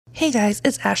Hey guys,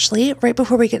 it's Ashley. Right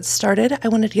before we get started, I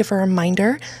wanted to give a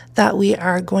reminder that we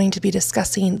are going to be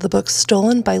discussing the book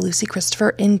Stolen by Lucy Christopher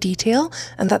in detail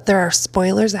and that there are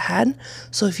spoilers ahead.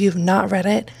 So if you've not read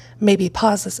it, maybe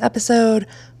pause this episode,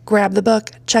 grab the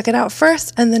book, check it out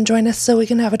first, and then join us so we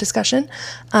can have a discussion.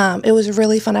 It was a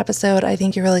really fun episode. I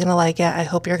think you're really going to like it. I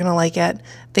hope you're going to like it.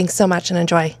 Thanks so much and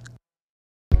enjoy.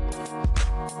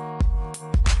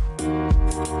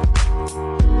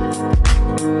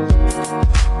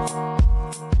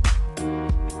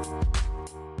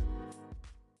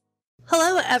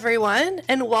 Hello, everyone,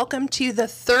 and welcome to the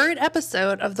third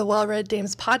episode of the Well-Read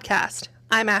Dames podcast.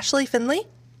 I'm Ashley Finley.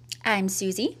 I'm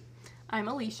Susie. I'm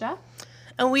Alicia.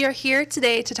 And we are here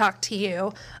today to talk to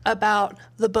you about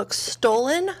the book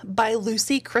Stolen by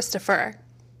Lucy Christopher.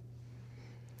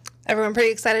 Everyone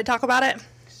pretty excited to talk about it?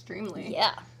 Extremely.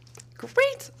 Yeah.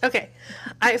 Great. Okay.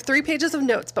 I have 3 pages of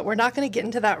notes, but we're not going to get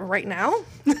into that right now.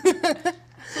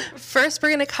 First, we're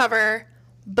going to cover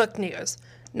book news.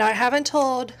 Now, I haven't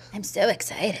told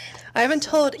excited.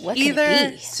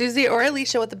 either Susie or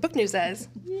Alicia what the book news is.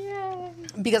 Yay.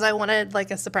 Because I wanted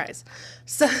like a surprise.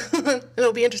 So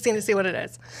it'll be interesting to see what it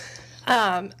is.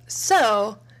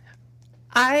 So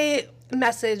I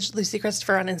messaged Lucy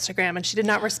Christopher on Instagram and she did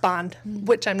not respond,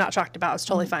 which I'm not shocked about. It's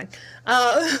totally fine.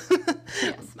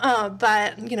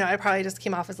 But, you know, I probably just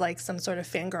came off as like some sort of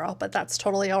fangirl, but that's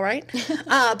totally all right.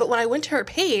 But when I went to her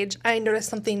page, I noticed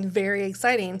something very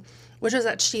exciting, which was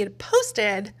that she had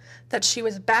posted that she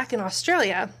was back in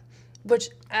Australia, which,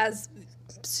 as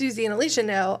Susie and Alicia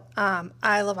know,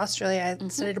 I love Australia. I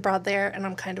studied abroad there, and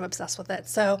I'm kind of obsessed with it.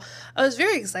 So I was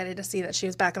very excited to see that she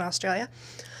was back in Australia.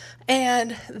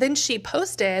 And then she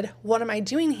posted, "What am I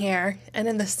doing here?" And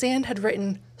in the sand had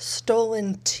written,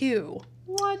 "Stolen 2."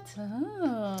 What?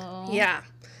 Oh. Yeah.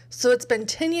 So it's been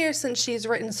 10 years since she's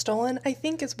written Stolen, I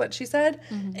think is what she said.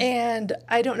 And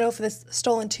I don't know if this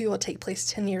Stolen 2 will take place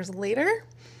 10 years later.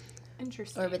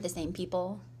 Interesting. Or with the same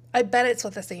people. I bet it's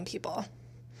with the same people.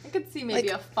 I could see maybe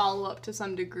a follow-up to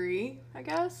some degree, I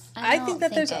guess. I think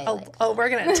that there's... we're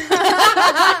going to...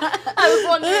 I was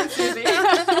wondering, Susie.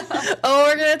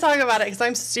 we're going to talk about it because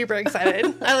I'm super excited.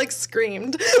 I, like,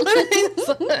 screamed.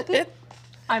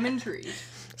 I'm intrigued.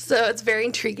 So it's very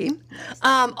intriguing.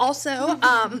 Also,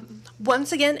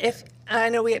 once again, if I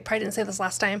know we probably didn't say this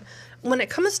last time, when it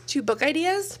comes to book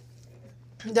ideas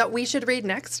that we should read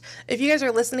next, if you guys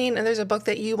are listening and there's a book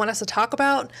that you want us to talk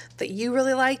about that you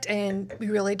really liked and we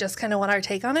really just kind of want our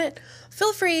take on it,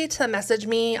 feel free to message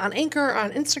me on Anchor or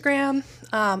on Instagram,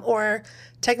 or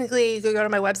technically you could go to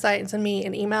my website and send me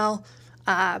an email,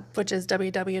 which is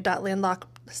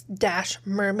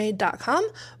www.landlocked-mermaid.com,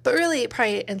 but really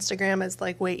probably Instagram is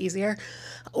like way easier,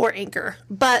 or Anchor.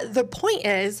 But the point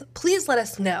is, please let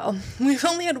us know. We've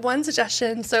only had one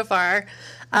suggestion so far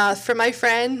from my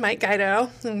friend Mike Guido,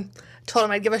 and told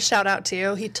him I'd give a shout out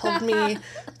to. He told me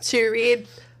to read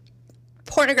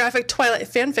pornographic Twilight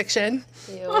fan fiction.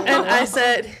 Ew. And I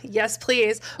said, yes,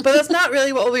 please. But that's not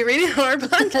really what we'll be reading on our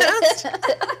podcast.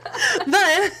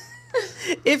 But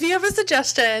if you have a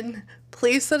suggestion,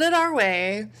 please send it our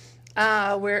way.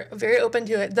 We're very open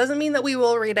to it. Doesn't mean that we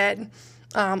will read it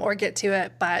or get to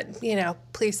it, but, you know,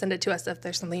 please send it to us if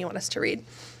there's something you want us to read.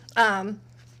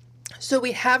 So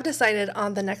we have decided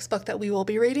on the next book that we will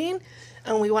be reading,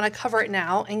 and we want to cover it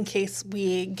now in case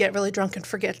we get really drunk and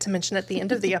forget to mention it at the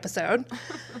end of the episode.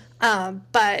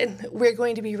 But we're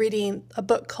going to be reading a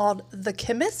book called The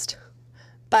Chemist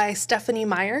by Stephenie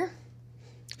Meyer,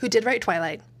 who did write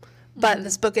Twilight. But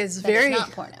this book is very... It's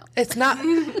not porno. It's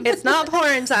not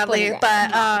porn, sadly,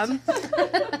 but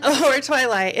or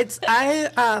Twilight.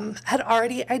 I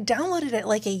downloaded it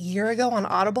like a year ago on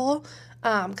Audible,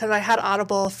 because I had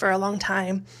Audible for a long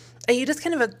time. And you just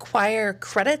kind of acquire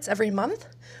credits every month,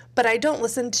 but I don't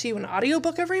listen to an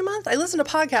audiobook every month. I listen to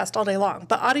podcasts all day long,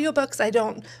 but audiobooks I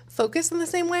don't focus in the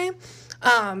same way.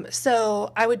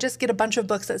 So I would just get a bunch of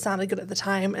books that sounded good at the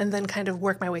time and then kind of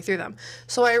work my way through them.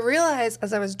 So I realized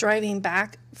as I was driving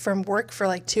back from work for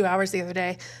like 2 hours the other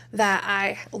day that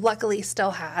I luckily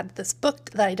still had this book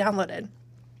that I downloaded.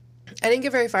 I didn't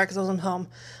get very far because I wasn't home.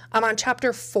 I'm on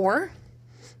chapter 4.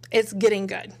 It's getting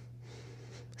good.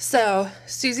 So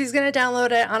Susie's going to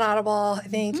download it on Audible. I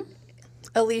think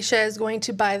Alicia is going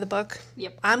to buy the book.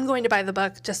 Yep. I'm going to buy the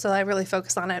book just so I really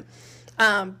focus on it.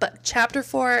 But chapter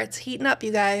 4, it's heating up,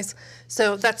 you guys.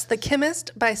 So that's The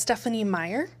Chemist by Stephenie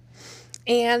Meyer.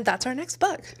 And that's our next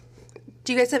book.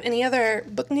 Do you guys have any other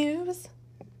book news?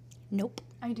 Nope.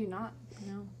 I do not.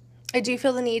 No. I do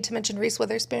feel the need to mention Reese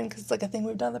Witherspoon because it's like a thing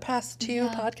we've done the past 2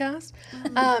 podcasts.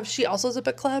 She also has a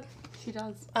book club. She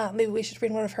does. Maybe we should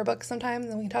read one of her books sometime,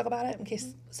 and then we can talk about it in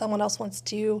case someone else wants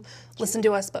to listen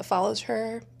to us but follows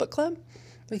her book club.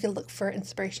 We could look for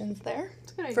inspirations there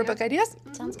That's a good for idea. book ideas.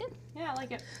 Sounds good. Yeah, I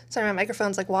like it. Sorry, my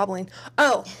microphone's like wobbling.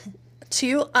 Oh,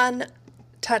 2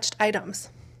 untouched items.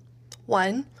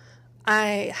 1,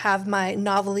 I have my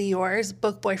Novelly Yours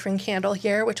book boyfriend candle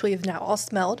here, which we have now all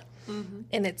smelled,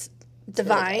 and it's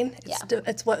divine. Yeah.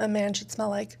 It's what a man should smell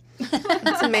like.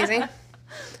 It's amazing.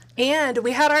 And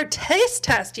we had our taste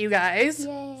test, you guys.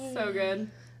 Yay. So good.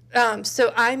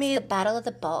 So I made Battle of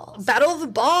the Balls. Battle of the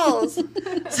Balls.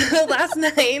 So last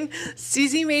night,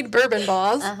 Susie made bourbon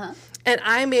balls, and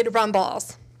I made rum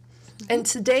balls. And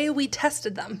today we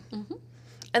tested them.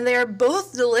 And they are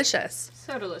both delicious.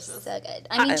 So delicious. So good.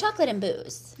 I mean, chocolate and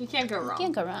booze. You can't go wrong.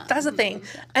 Can't go wrong. That's the thing.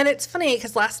 And it's funny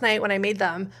because last night when I made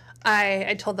them,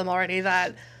 I told them already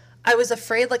that I was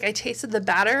afraid, like I tasted the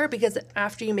batter because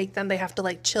after you make them, they have to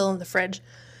like chill in the fridge.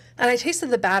 And I tasted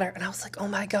the batter and I was like, oh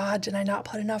my God, did I not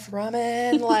put enough rum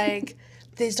in? Like,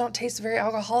 these don't taste very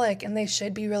alcoholic and they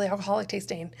should be really alcoholic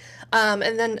tasting.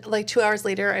 And then like 2 hours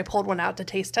later, I pulled one out to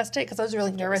taste test it because I was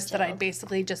really nervous that I'd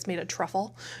basically just made a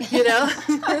truffle, you know?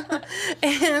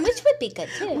 And Which would be good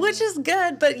too. which is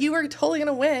good, but you were totally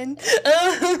gonna win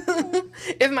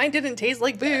if mine didn't taste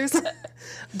like booze.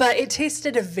 But it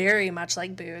tasted very much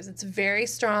like booze. It's very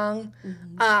strong.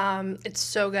 It's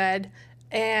so good.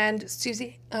 And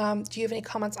Susie, do you have any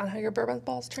comments on how your bourbon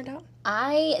balls turned out?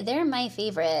 They're my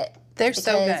favorite. They're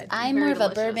so Because good. I'm Very more of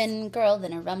a delicious. bourbon girl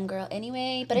than a rum girl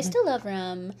anyway, but I still love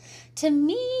rum. To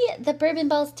me, the bourbon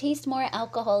balls taste more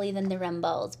alcohol-y than the rum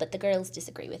balls, but the girls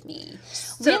disagree with me.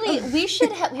 Really, we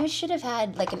should have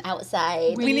had like an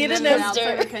outside. We needed an an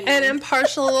outside opinion. an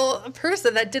impartial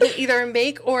person that didn't either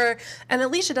make and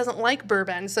Alicia doesn't like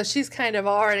bourbon, so she's kind of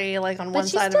already like on one But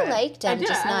she side still of it. liked I them, did.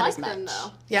 just I not liked as much. them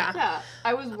though. Yeah. Yeah.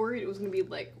 I was worried it was gonna be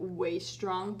like way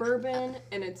strong bourbon,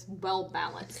 and it's well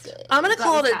balanced. I'm gonna That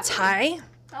call it was a happening. tie.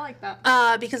 I like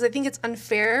that. Because I think it's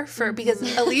unfair because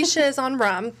Alicia is on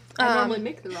rum. I normally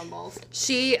make the rum balls. This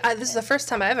is the first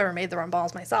time I've ever made the rum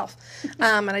balls myself,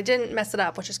 and I didn't mess it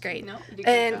up, which is great. No, you did a good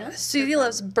And job. Susie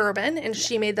loves bourbon, and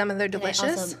she made them, and they're And I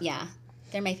delicious. also, yeah,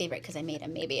 they're my favorite because I made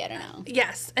them. Maybe I don't know.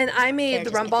 Yes, and I They're made the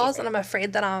just rum my balls, favorite. and I'm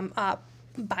afraid that I'm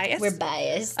biased We're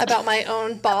biased. about my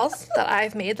own balls that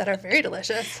I've made that are very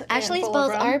delicious. and Ashley's full of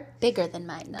balls rum. are bigger than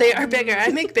mine, though. They are bigger. I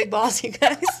make big balls, you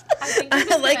guys. think we're I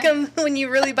just like gonna- them when you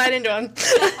really bite into them.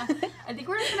 I think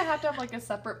we're just gonna have to have like a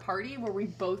separate party where we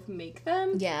both make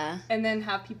them. Yeah. And then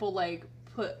have people like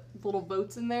put little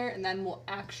votes in there, and then we'll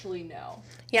actually know.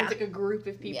 Yeah. It's like a group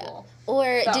of Yeah. people.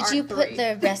 Or that did you aren't put three.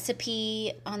 the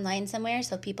recipe online somewhere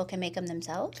so people can make them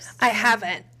themselves? I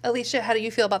haven't. Alicia, how do you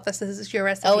feel about this? This is your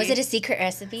recipe. Oh, is it a secret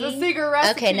recipe? It's a secret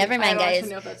recipe. Okay, never I mind, don't guys.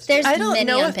 actually know if that's There's I don't many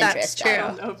know on if that's Pinterest. true. I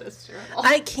don't know if that's true at all.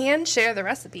 I can share the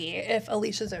recipe if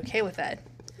Alicia's okay with it.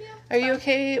 Yeah, Are you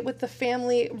okay with the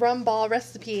family rum ball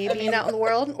recipe being out in the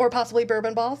world, or possibly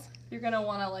bourbon balls? You're gonna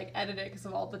want to like edit it because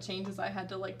of all the changes I had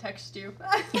to like text you.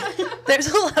 There's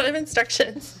a lot of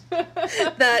instructions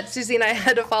that Susie and I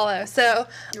had to follow. So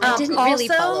You're I didn't really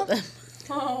also, follow them.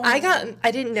 Oh.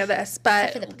 I didn't know this,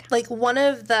 Except for but the pecan. like one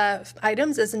of the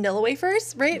items is Nilla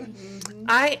wafers, right? Mm-hmm.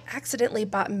 I accidentally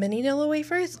bought mini Nilla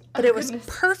wafers, but it was goodness.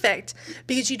 perfect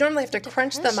because you normally have to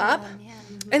crunch them up.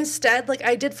 Instead, like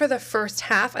I did for the first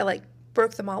half, I like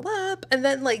broke them all up, and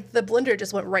then like the blender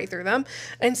just went right through them.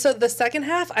 And so the second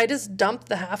half, I just dumped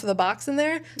the half of the box in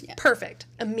there. Yeah. Perfect,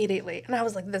 immediately. And I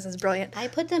was like, this is brilliant. I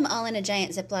put them all in a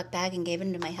giant Ziploc bag and gave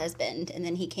them to my husband, and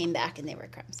then he came back and they were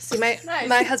crumbs. See, my Nice.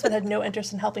 my husband had no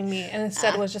interest in helping me, and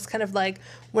instead was just kind of like,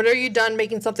 when are you done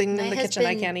making something in My the kitchen I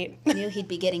husband can't eat? knew he'd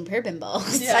be getting bourbon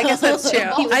balls. Yeah. I guess that's true.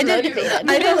 He was I didn't motivated.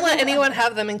 I didn't let anyone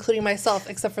have them, including myself,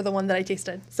 except for the one that I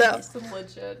tasted. So It's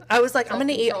legit. I was like, I'm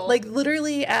gonna eat. Self-control. Like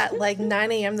literally at like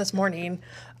 9 a.m. this morning,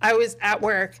 I was at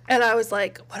work and I was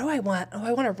like, what do I want? Oh,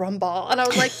 I want a rum ball. And I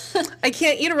was like, I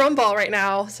can't eat a rum ball right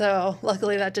now. So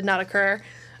luckily that did not occur.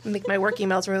 Make my work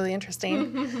emails really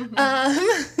interesting.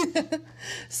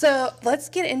 So let's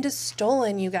get into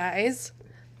Stolen, you guys.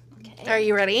 Are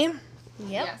you ready? Yep.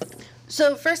 Yes.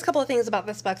 So first couple of things about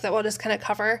this book that we'll just kind of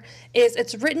cover is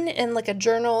it's written in like a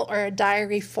journal or a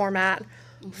diary format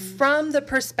from the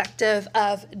perspective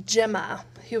of Gemma,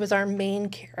 who was our main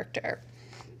character.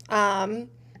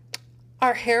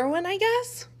 Our heroine, I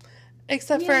guess,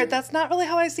 except for that's not really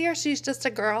how I see her. She's just a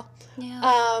girl.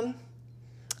 Yeah.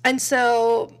 And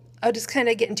so I'll just kind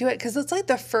of get into it because it's like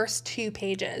the first 2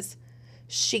 pages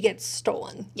she gets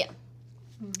stolen. Yeah.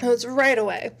 It was right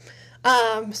away.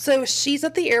 So she's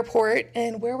at the airport,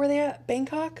 and where were they at?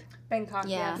 Bangkok? Bangkok.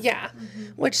 Yeah. Yeah,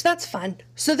 which that's fun.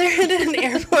 So they're in an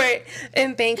airport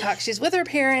in Bangkok. She's with her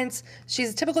parents.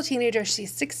 She's a typical teenager.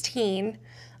 She's 16.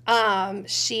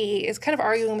 She is kind of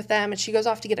arguing with them, and she goes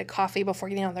off to get a coffee before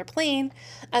getting on their plane.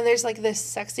 And there's like this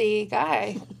sexy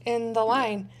guy in the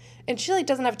line, and she like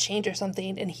doesn't have change or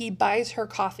something, and he buys her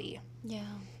coffee. Yeah.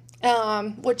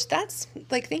 Which that's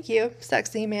like, thank you,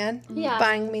 sexy man, Yeah.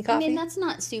 buying me coffee. I mean, that's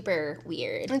not super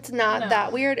weird. It's not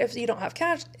that weird if you don't have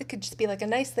cash. It could just be like a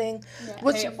nice thing. Pay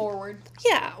it forward.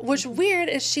 Yeah, what's weird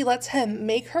is she lets him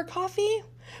make her coffee,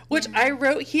 which I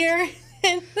wrote here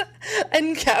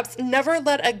in caps, never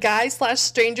let a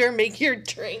guy/stranger make your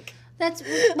drink. That's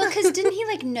because didn't he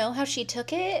like know how she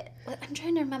took it? I'm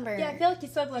trying to remember. Yeah, I feel like he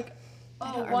said like,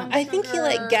 one I think he,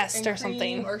 like, sugar guessed and or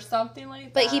something. cream or something like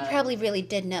that. But he probably really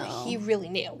did know. He really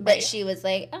knew. but Right? she was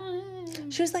like,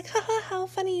 She was like, haha, how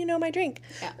funny, you know my drink.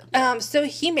 Yeah. So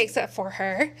he makes it for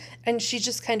her, and she's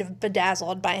just kind of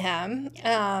bedazzled by him.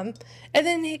 And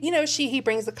then, you know, he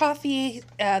brings the coffee.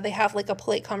 They have like a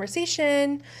polite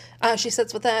conversation. She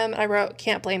sits with them. I wrote,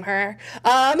 can't blame her.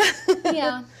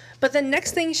 yeah. But the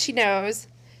next thing she knows,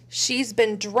 she's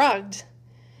been drugged,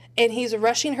 and he's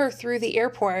rushing her through the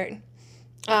airport.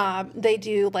 They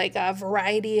do like a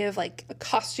variety of like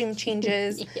costume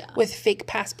changes Yeah. with fake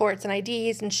passports and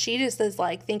IDs, and she just is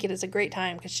like thinking it's a great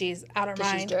time because she's out of her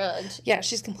mind. She's drugged. Yeah,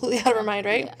 she's completely out of her mind,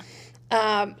 right?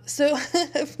 So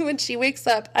when she wakes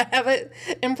up, I have it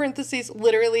in parentheses,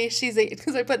 literally, she's 8,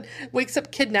 because I put wakes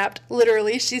up kidnapped,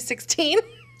 literally, she's 16.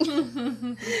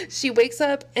 She wakes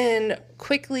up and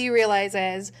quickly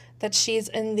realizes that she's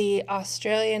in the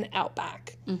Australian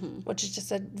outback, which is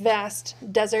just a vast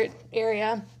desert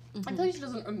area. I feel like she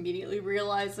doesn't immediately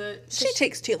realize it. She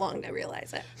takes too long to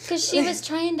realize it. Because she was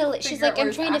trying to, she's Figure out like, where I'm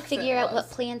his trying to accent figure out was.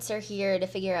 what plants are here to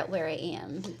figure out where I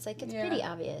am. It's like, it's Yeah. pretty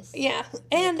obvious. Yeah,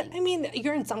 and I mean,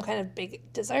 you're in some kind of big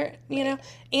desert, you know?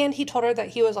 And he told her that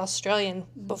he was Australian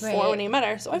before Right. when he met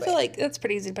her, so I feel like that's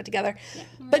pretty easy to put together.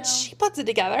 But she puts it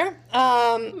together.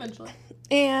 Eventually.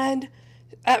 And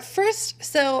at first,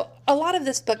 so a lot of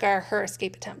this book are her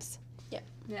escape attempts.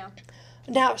 Yeah.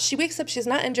 Now, she wakes up, she's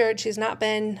not injured, she's not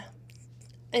been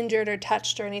injured or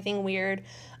touched or anything weird.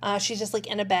 She's just like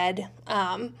in a bed.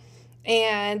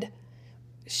 And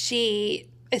she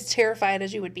is terrified,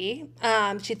 as you would be.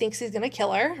 She thinks he's going to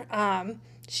kill her.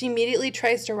 She immediately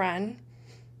tries to run,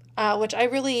 which I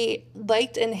really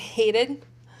liked and hated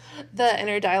the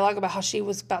inner dialogue about how she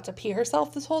was about to pee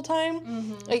herself this whole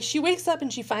time. Like, she wakes up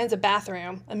and she finds a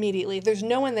bathroom immediately. There's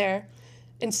no one there.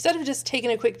 Instead of just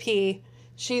taking a quick pee,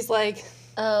 she's like,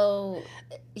 Oh,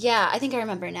 yeah, I think I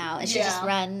remember now. And she just Yeah.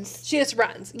 runs. she just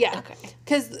runs. Yeah. Okay.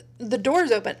 Because the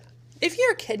door's open. If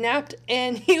you're kidnapped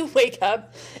and you wake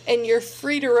up and you're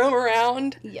free to roam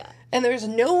around Yeah. and there's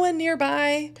no one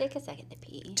nearby, Take a second to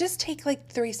pee. just take like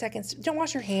 3 seconds. Don't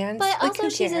wash your hands. But Like, also, who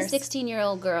she's a cares?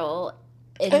 16-year-old girl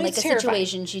in And like it's a terrifying.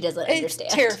 situation she doesn't It's understand.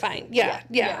 terrifying. Yeah,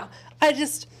 yeah. I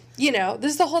just, you know,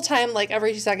 this is the whole time, like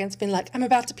every 2 seconds, being like, I'm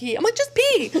about to pee. I'm like, just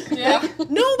pee. Yeah.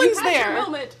 No one's Have your there.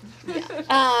 moment.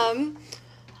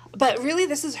 But really,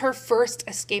 this is her first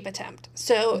escape attempt.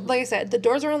 So, like I said, the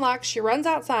doors are unlocked. She runs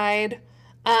outside.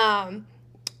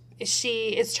 She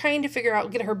is trying to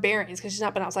get her bearings because she's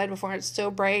not been outside before. It's so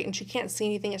bright and she can't see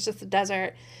anything. It's just the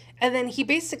desert. And then he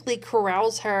basically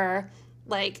corrals her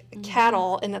like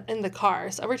cattle in the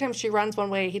car. So every time she runs one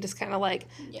way, he just kind of like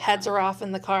heads her off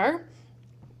in the car.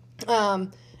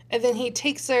 And then he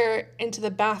takes her into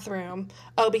the bathroom.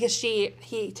 Oh, because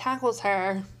he tackles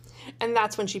her, and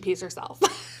that's when she pees herself.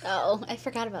 Oh, I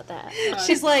forgot about that.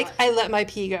 She's like, I let my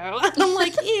pee go. I'm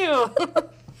like, ew.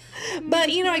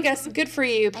 But, you know, I guess good for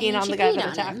you peeing mean, on she the guy peed that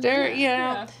on attacked him. her. You know,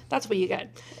 Yeah. that's what you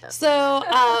get. So,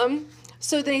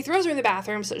 so then he throws her in the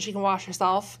bathroom so she can wash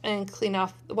herself and clean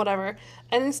off whatever.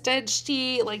 And instead,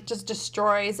 she, like, just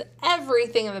destroys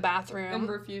everything in the bathroom. And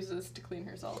refuses to clean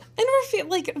herself. And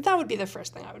like, that would be the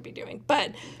first thing I would be doing.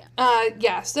 But,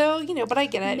 yeah, so, you know, but I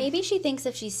get it. Maybe she thinks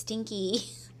if she's stinky,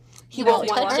 He won't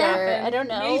touch touch her. her. I don't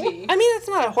know. Maybe. I mean, it's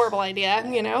not a horrible idea,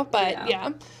 you know, but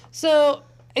yeah. So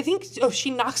I think,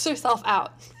 she knocks herself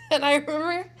out. And I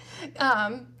remember,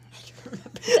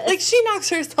 like, she knocks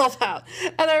herself out.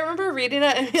 And I remember reading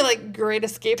it and being like, great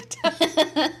escape attempt.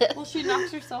 Well, she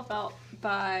knocks herself out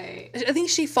by I think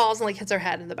she falls and, like, hits her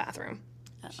head in the bathroom.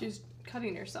 she's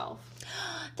cutting herself.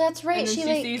 That's right. And then She she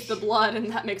like sees the blood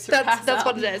and that makes her pass That's out.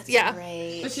 what it is, yeah.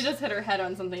 right. But she does hit her head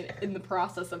on something in the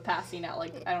process of passing out.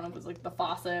 Like, I don't know if it was like the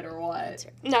faucet or what.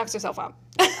 Knocks herself out.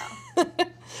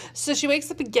 So she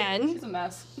wakes up again. She's a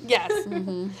mess. Yes.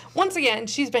 Once again,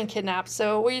 she's been kidnapped,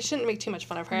 so we shouldn't make too much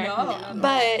fun of her. No.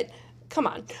 But come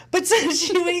on. But so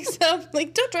she wakes up,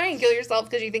 like, don't try and kill yourself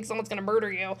because you think someone's going to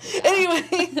murder you. Anyway,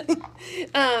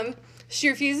 she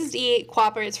refuses to eat,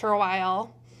 cooperates for a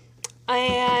while.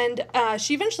 And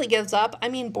she eventually gives up. I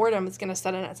mean, boredom is going to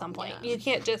set in at some point. Yeah. You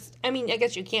can't just, I mean, I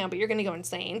guess you can, but you're going to go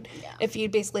insane if you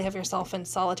basically have yourself in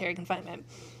solitary confinement.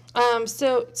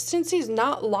 So since he's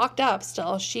not locked up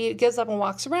still, she gives up and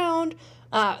walks around.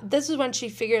 This is when she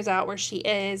figures out where she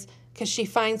is because she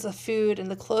finds the food and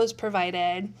the clothes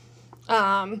provided.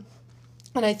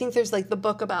 And I think there's, like, the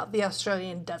book about the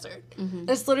Australian desert. Mm-hmm.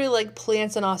 It's literally, like,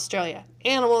 plants in Australia,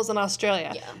 animals in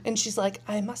Australia. Yeah. And she's like,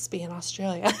 I must be in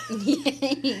Australia.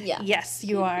 Yeah. Yes,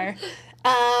 you are.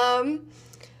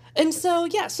 And so,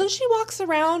 yeah, so she walks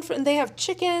around, and they have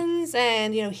chickens,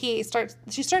 and, you know, she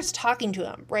starts talking to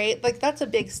him, right? Like, that's a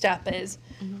big step is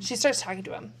she starts talking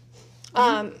to him.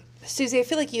 Susie, I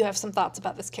feel like you have some thoughts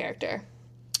about this character.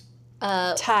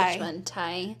 Ty. Which one?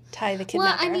 Ty? Ty the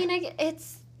kidnapper. Well,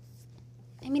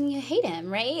 I mean, you hate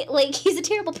him, right? Like, he's a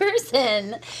terrible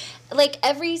person. Like,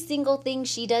 every single thing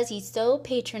she does, he's so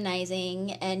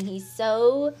patronizing, and he's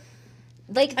so,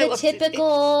 like, the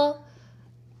typical,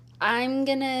 I'm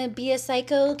gonna be a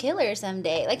psycho killer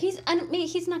someday. Like, he's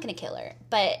not gonna kill her,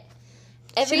 but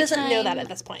every she doesn't time, know that at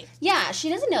this point. Yeah, she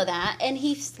doesn't know that, and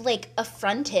he's, like,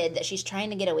 affronted that she's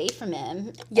trying to get away from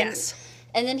him. Yes.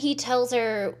 And then he tells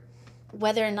her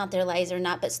whether or not they're lies or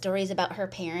not, but stories about her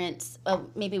parents. Oh,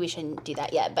 maybe we shouldn't do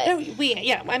that yet, but I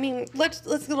mean, let's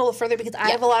go a little further because I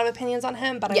have a lot of opinions on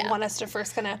him, but I want us to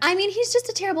first kind of. I mean, he's just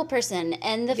a terrible person,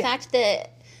 and the fact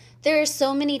that there are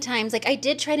so many times, like, I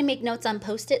did try to make notes on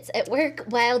Post-its at work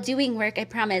while doing work, I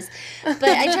promise, but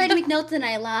I tried to make notes and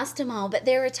I lost them all. But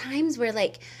there were times where,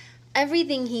 like,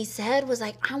 everything he said was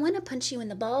like, I want to punch you in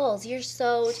the balls. You're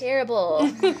so terrible,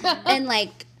 and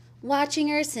like. Watching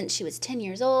her since she was 10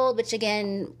 years old, which,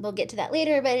 again, we'll get to that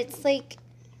later, but it's, like...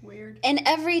 Weird. And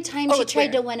every time she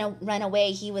tried to run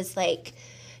away, he was like,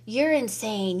 you're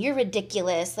insane, you're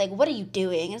ridiculous, like, what are you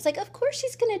doing? And it's like, of course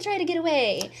she's going to try to get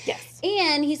away. Yes.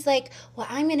 And he's like, well,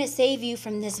 I'm going to save you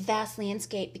from this vast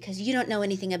landscape because you don't know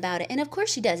anything about it. And of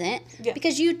course she doesn't,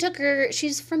 because you took her,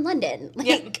 she's from London.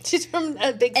 Like, she's from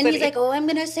a big city. And he's like, oh, I'm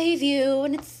going to save you,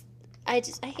 and it's... I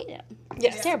hate him.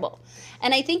 Yes. It's terrible.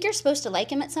 And I think you're supposed to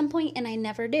like him at some point, and I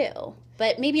never do.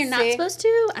 But maybe you're not supposed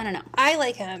to? I don't know. I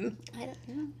like him. I don't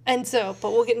know. And so,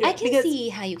 but we'll get into it. I can see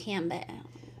how you can, but...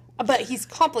 But he's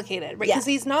complicated, right? Because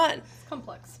he's not... It's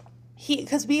complex.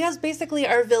 Because basically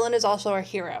our villain is also our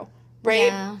hero, right?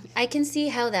 Yeah. I can see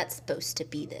how that's supposed to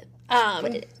be the...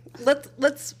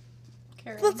 Let's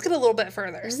get a little bit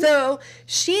further. Mm-hmm. So,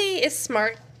 she is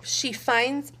smart. She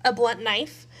finds a blunt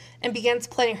knife and begins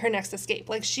planning her next escape.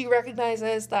 Like, she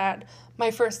recognizes that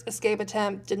my first escape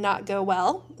attempt did not go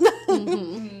well.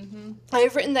 Mm-hmm.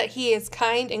 I've written that he is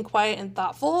kind and quiet and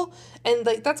thoughtful, and,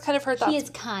 like, that's kind of her thoughts. He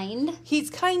is kind? He's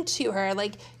kind to her.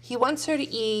 Like, he wants her to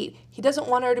eat. He doesn't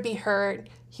want her to be hurt.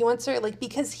 He wants her, like,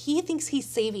 because he thinks he's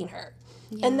saving her.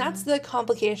 Yeah. And that's the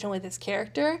complication with his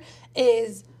character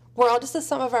is... We're all just the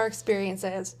sum of our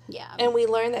experiences. Yeah. And we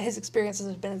learn that his experiences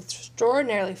have been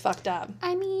extraordinarily fucked up.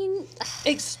 I mean...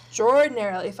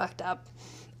 extraordinarily fucked up.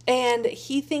 And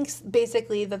he thinks,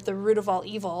 basically, that the root of all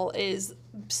evil is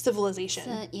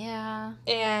civilization. Yeah.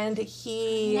 And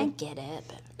he... I get it,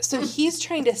 but... So he's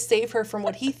trying to save her from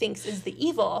what he thinks is the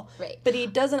evil. Right. But he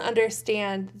doesn't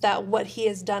understand that what he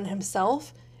has done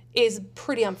himself is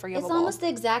pretty unforgivable. It's almost the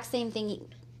exact same thing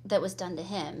that was done to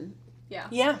him. Yeah.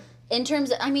 Yeah. In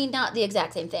terms of, I mean, not the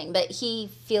exact same thing, but he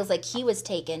feels like he was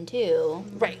taken too.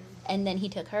 Right. And then he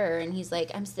took her, and he's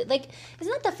like, isn't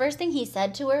that the first thing he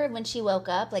said to her when she woke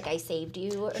up? Like, I saved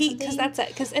you or something? Because that's it.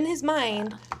 Because in his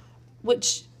mind,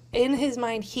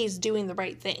 he's doing the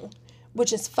right thing,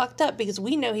 which is fucked up because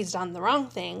we know he's done the wrong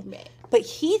thing. Right. But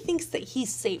he thinks that he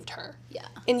saved her. Yeah.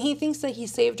 And he thinks that he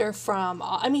saved her from,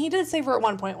 I mean, he did save her at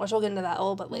one point, which we'll get into that a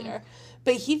little bit later.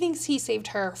 But he thinks he saved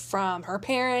her from her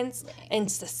parents and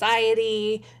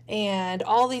society and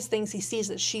all these things he sees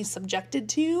that she's subjected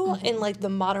to in, like, the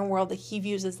modern world that he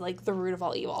views as, like, the root of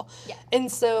all evil. Yeah.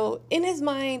 And so in his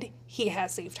mind, he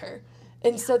has saved her.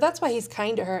 And so that's why he's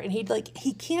kind to her. And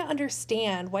he can't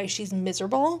understand why she's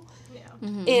miserable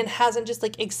and hasn't just,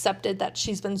 like, accepted that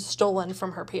she's been stolen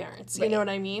from her parents. You know what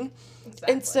I mean?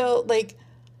 Exactly. And so, like...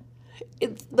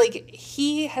 It's like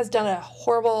he has done a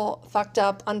horrible, fucked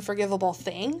up, unforgivable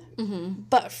thing,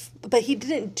 but he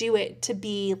didn't do it to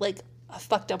be like a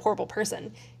fucked up, horrible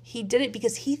person. He did it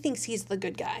because he thinks he's the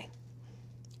good guy.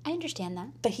 I understand that.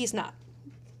 But he's not.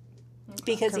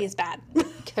 Because he is bad.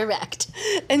 Correct.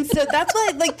 And so that's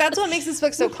what makes this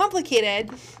book so complicated,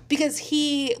 because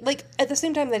he, like, at the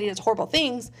same time that he does horrible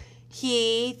things,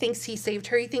 he thinks he saved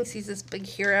her. He thinks he's this big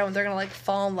hero, and they're gonna like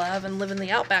fall in love and live in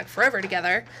the outback forever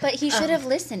together. But he should have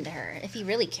listened to her if he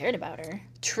really cared about her.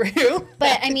 True.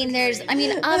 But I mean,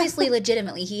 obviously,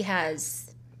 legitimately, he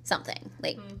has something.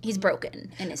 Like, he's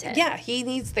broken in his head. Yeah, he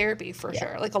needs therapy for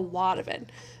sure, like a lot of it.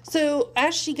 So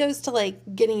as she goes to like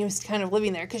getting used to kind of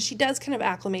living there, because she does kind of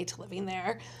acclimate to living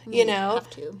there, you know. have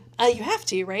to. You have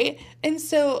to, right? And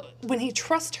so when he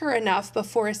trusts her enough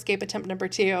before escape attempt number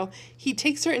 2, he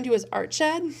takes her into his art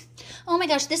shed. Oh my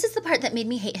gosh, this is the part that made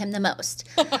me hate him the most.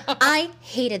 I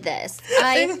hated this.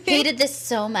 I hated this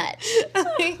so much.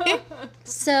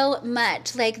 So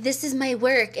much. Like, this is my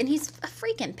work, and he's a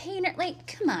freaking painter. Like,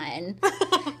 come on.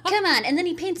 Come on. And then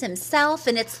he paints himself,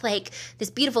 and it's like this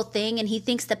beautiful thing, and he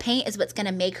thinks the paint is what's going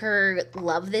to make her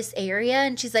love this area.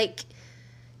 And she's like,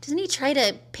 doesn't he try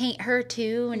to paint her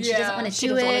too? And she doesn't want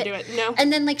to do it. No.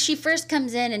 And then, like, she first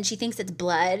comes in, and she thinks it's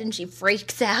blood, and she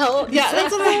freaks out. Yeah,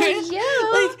 that's what I mean.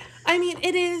 Yeah. Like, I mean,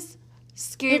 it is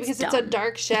scary because it's a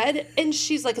dark shed, and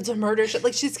she's like, it's a murder shed.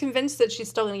 Like, she's convinced that she's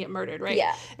still gonna get murdered, right?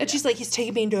 Yeah. And she's like, he's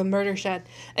taking me into a murder shed,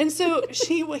 and so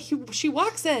she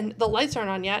walks in. The lights aren't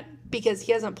on yet because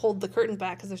he hasn't pulled the curtain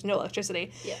back because there's no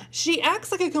electricity. Yeah. She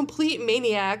acts like a complete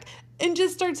maniac and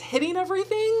just starts hitting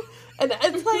everything. And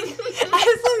it's like,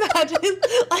 I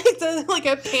just imagine like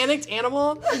a panicked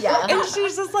animal. Yeah. And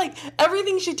she's just like,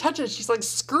 everything she touches, she's like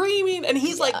screaming. And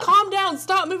he's like, calm down,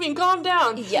 stop moving, calm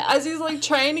down. Yeah. As he's like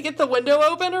trying to get the window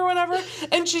open or whatever.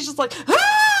 And she's just like,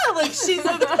 ah! Like she's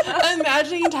like,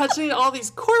 imagining touching all these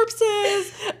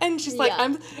corpses. And she's like,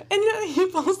 and he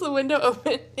pulls the window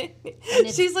open.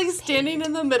 She's like standing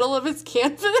in the middle of his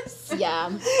canvas. Yeah.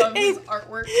 Of his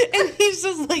artwork. And he's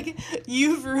just like,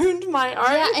 you've ruined my art.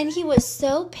 Yeah, and he was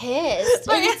so pissed.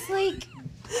 And it's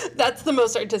like, that's the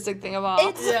most artistic thing of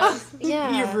all.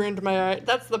 yeah. You've ruined my art.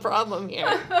 That's the problem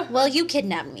here. Well, you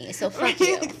kidnapped me, so fuck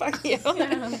you. Like, fuck you.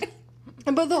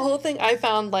 But the whole thing I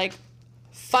found, like,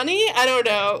 funny. I don't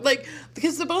know. Like,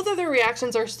 because both of their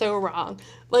reactions are so wrong.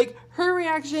 Like, her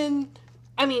reaction,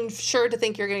 I mean, sure, to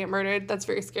think you're going to get murdered, that's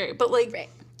very scary. But, like, Right.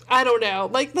 I don't know.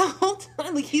 Like, the whole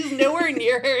time, like, he's nowhere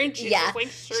near her, and she's just, like,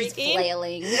 shrieking. She's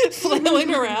flailing.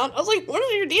 Flailing around. I was like, what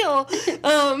is your deal?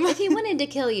 If he wanted to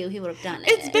kill you, he would have done it.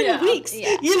 It's been weeks,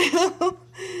 Yeah. you know?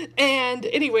 And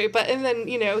anyway, and then,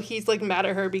 you know, he's, like, mad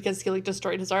at her because he, like,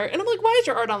 destroyed his art. And I'm like, why is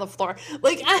your art on the floor?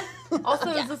 Like, Also,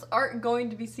 is this art going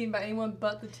to be seen by anyone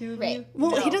but the two of you?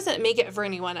 well, No. he doesn't make it for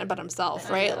anyone but himself,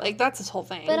 right? Like, that's his whole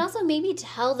thing. But also, maybe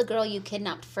tell the girl you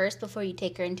kidnapped first before you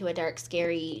take her into a dark,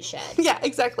 scary shed. Yeah,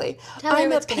 exactly. Tell her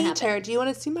I'm a what's gonna painter. happen. Do you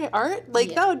want to see my art?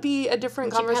 Like, that would be a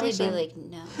different She'd probably conversation. be like,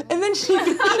 no. And then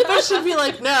she'd be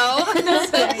like, no.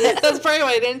 That's probably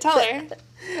why I didn't tell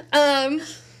her.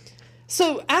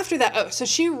 So after that, so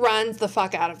she runs the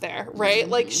fuck out of there, right?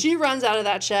 Like, she runs out of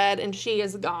that shed and she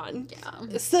is gone.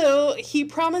 Yeah. So he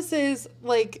promises,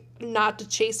 like, not to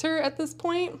chase her at this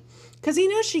point because he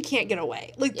knows she can't get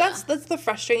away. Like, that's the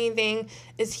frustrating thing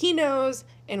is he knows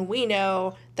and we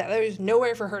know that there's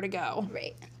nowhere for her to go.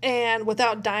 Right. And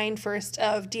without dying first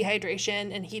of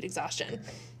dehydration and heat exhaustion.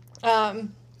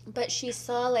 But she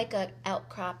saw, like, a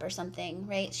outcrop or something,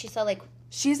 right? She saw, like...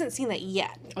 She hasn't seen that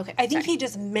yet. Okay, I think sorry. he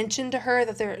just mentioned to her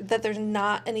that there's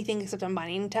not anything except a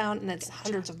mining town, and it's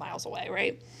hundreds of miles away,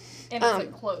 right? And it's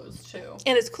like closed too.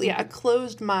 And it's a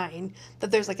closed mine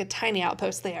that there's like a tiny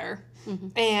outpost there,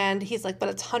 and he's like, but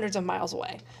it's hundreds of miles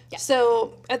away. Yeah.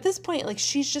 So at this point, like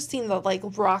she's just seen the like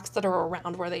rocks that are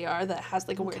around where they are that has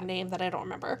like a weird name that I don't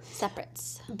remember.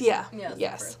 Separates. Yeah. Yeah,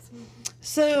 Yes.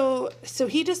 separates. So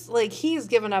he just like he's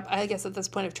given up, I guess, at this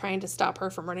point of trying to stop her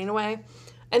from running away.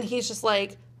 And he's just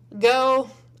like, go,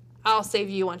 I'll save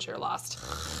you once you're lost.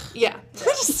 Yeah.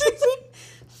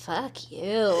 Fuck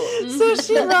you. So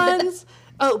she runs.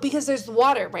 Oh, because there's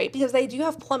water, right? Because they do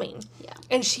have plumbing. Yeah.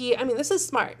 And this is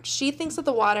smart. She thinks that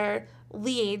the water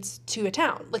leads to a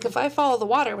town. Like, if I follow the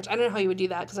water, which I don't know how you would do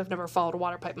that because I've never followed a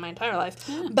water pipe in my entire life.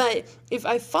 But if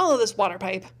I follow this water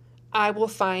pipe, I will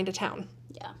find a town.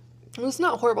 Yeah. Well, it's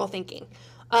not horrible thinking.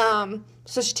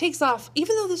 So she takes off,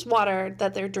 even though this water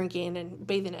that they're drinking and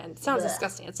bathing in sounds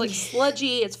disgusting. It's like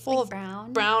sludgy. It's full Like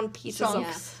of brown pieces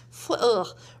Chunks.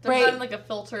 of They're right. having like a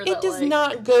filter that It does like,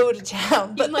 not go to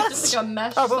town, but even like that's just like a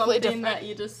mesh probably something different. that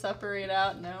you just separate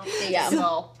out. No. Yeah.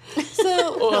 Well.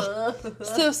 so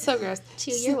gross.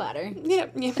 To your water.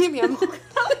 Yep.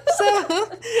 So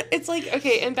it's like,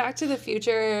 okay, and Back to the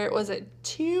Future, was it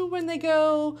 2 when they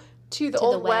go to the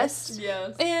Old West?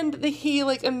 Yes. And he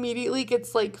like immediately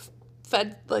gets like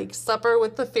fed like supper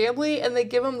with the family, and they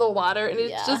give him the water, and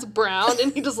it's Yeah. just brown,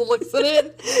 and he just looks at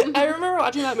it. I remember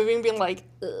watching that movie and being like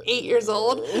 8 years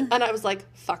old, and I was like,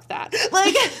 fuck that.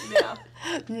 Like, Yeah.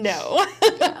 no.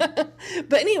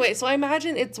 But anyway, so I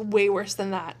imagine it's way worse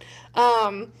than that.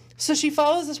 So she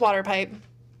follows this water pipe,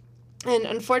 and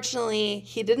unfortunately,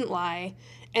 he didn't lie,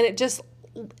 and it just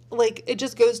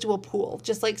goes to a pool,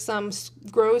 just like some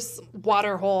gross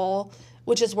water hole,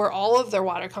 which is where all of their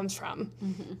water comes from.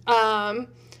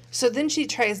 So then she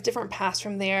tries different paths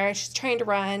from there. She's trying to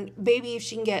run. Maybe if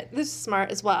she can get, this is smart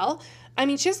as well. I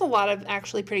mean, she has a lot of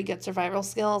actually pretty good survival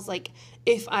skills. Like,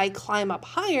 if I climb up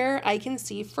higher, I can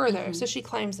see further. So she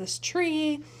climbs this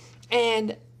tree,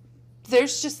 and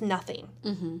there's just nothing.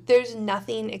 There's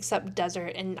nothing except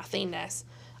desert and nothingness.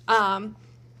 And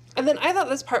then I thought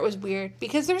this part was weird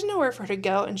because there's nowhere for her to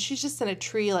go, and she's just in a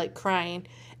tree, like, crying.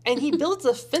 And he builds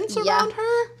a fence around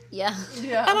her. Yeah.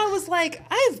 Yeah. And I was like,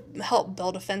 I've helped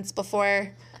build a fence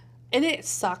before, and it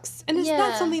sucks. And it's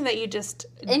not Yeah. something that you just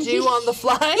And do on the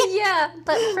fly. Yeah,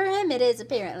 but for him it is,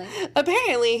 apparently.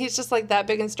 Apparently, he's just like that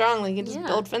big and strong. Like, he can just Yeah.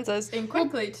 build fences. And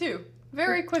quickly, too.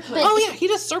 Very quickly. But- Oh, yeah, he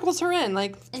just circles her in.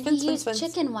 Like, And fence, he fence, used fence.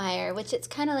 chicken wire, which it's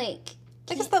kind of like...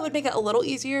 I guess that would make it a little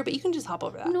easier, but you can just hop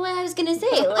over that. No, I was going to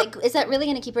say, like, is that really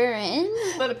going to keep her in?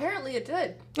 But apparently it did.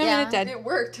 I mean, Yeah. it did. It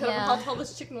worked. I don't know Yeah. how tall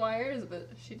this chicken wire is, but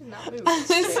she did not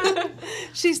move.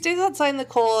 She stays outside in the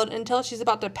cold until she's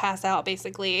about to pass out,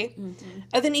 basically.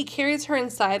 And then he carries her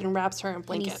inside and wraps her in a And he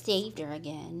blanket. saved her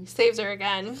again. Saves her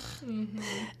again.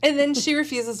 And then she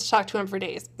refuses to talk to him for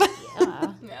days.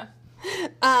 Yeah.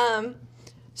 Yeah.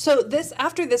 So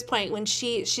after this point, when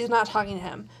she's not talking to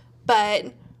him,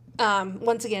 but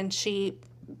once again,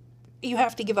 you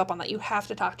have to give up on that. You have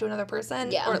to talk to another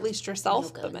person, Yeah. or at least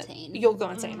yourself. You'll go but insane. You'll go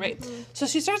insane, right? So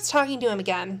she starts talking to him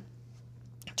again,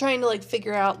 trying to like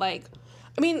figure out like,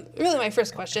 I mean, really, my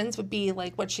first questions would be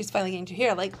like what she's finally getting to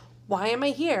hear, like, why am I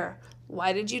here?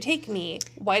 Why did you take me?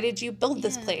 Why did you build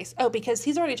this Yeah. place? Oh, because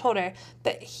he's already told her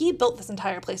that he built this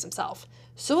entire place himself.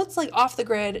 So it's like off the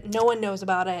grid. No one knows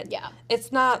about it. Yeah.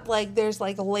 It's not like there's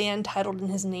like land titled in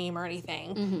his name or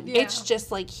anything. Yeah. It's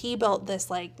just like he built this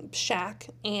like shack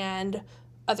and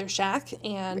other shack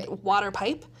and Right. water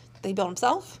pipe they built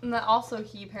himself. And that also,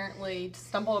 he apparently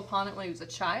stumbled upon it when he was a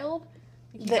child.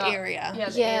 He The area. Yeah,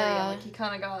 the Yeah. area. Like, he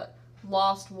kind of got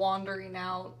lost wandering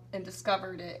out and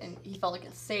discovered it, and he felt like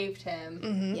it saved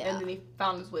him. Yeah. And then he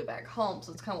found his way back home,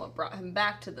 so it's kind of what brought him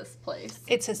back to this place.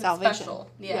 It's his salvation. Special.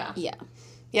 Yeah. Yeah.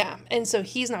 Yeah, and so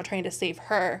he's now trying to save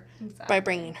her by Exactly.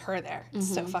 bringing her there.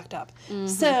 It's so fucked up.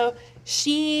 So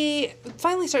she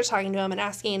finally starts talking to him and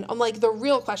asking, I'm like, the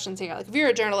real questions here. Like, if you're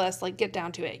a journalist, like, get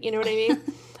down to it. You know what I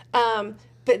mean?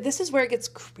 But this is where it gets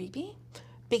creepy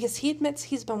because he admits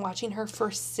he's been watching her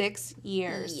for 6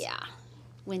 years. Yeah.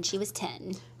 When she was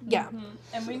 10. Yeah.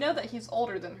 And we know that he's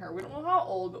older than her. We don't know how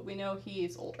old, but we know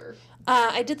he's older.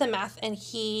 I did the math, and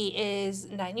he is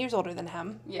 9 years older than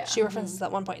him. Yeah. She references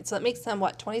at one point. So that makes him,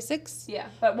 what, 26? Yeah,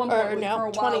 but at one Or point, no, for a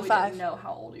while, we 25. didn't know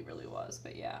how old he really was,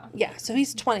 but yeah. Yeah, so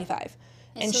he's 25.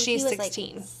 And so she's he was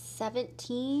 16. Like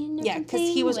 17 or Yeah, because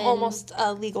something he was when- almost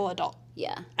a legal adult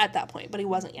Yeah. at that point, but he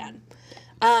wasn't yet.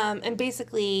 And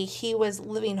basically, he was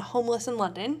living homeless in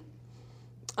London.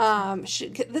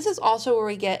 This is also where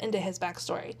we get into his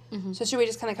backstory. So should we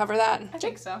just kind of cover that? I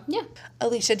think so. Yeah.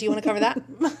 Alicia, do you want to cover that?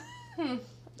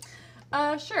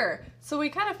 Sure. So we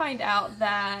kind of find out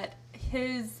that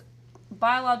his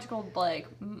biological, like,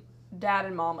 dad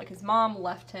and mom, like, his mom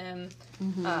left him,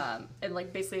 and,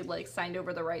 like, basically, like, signed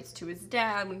over the rights to his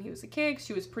dad when he was a kid. 'Cause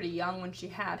she was pretty young when she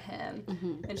had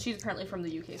him. And she's apparently from the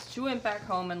UK, so she went back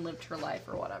home and lived her life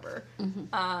or whatever.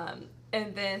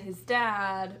 And then his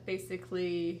dad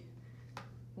basically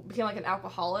became like an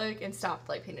alcoholic and stopped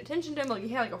like paying attention to him. Like, he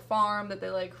had like a farm that they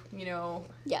like, you know,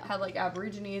 Yeah. had like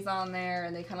Aborigines on there,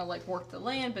 and they kind of like worked the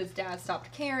land, but his dad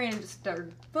stopped caring and just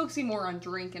started focusing more on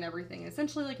drink and everything, and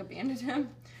essentially like abandoned him.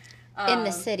 In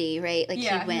the city, right? Like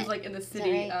Yeah, he went. was like in the that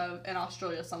city right? of in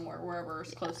Australia somewhere, wherever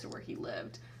is close to where he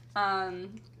lived.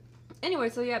 Anyway,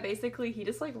 so yeah, basically he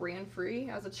just like ran free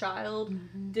as a child,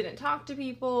 didn't talk to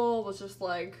people, was just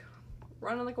like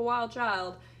running like a wild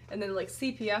child. And then like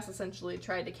CPS essentially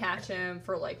tried to catch him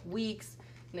for like weeks,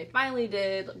 and they finally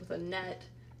did, like, with a net.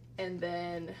 And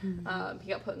then he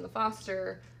got put in the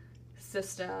foster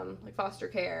system, like foster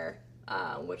care,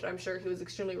 which I'm sure he was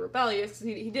extremely rebellious. 'Cause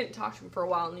he didn't talk to him for a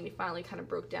while, and then he finally kind of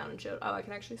broke down and showed, oh, I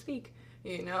can actually speak,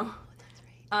 you know.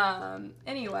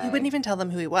 Anyway, He wouldn't even tell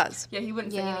them who he was. yeah, he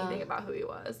wouldn't say Yeah. anything about who he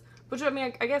was. Which, I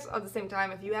mean, I guess at the same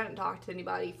time, if you hadn't talked to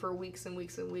anybody for weeks and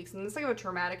weeks and weeks, and it's like a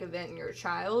traumatic event and you're a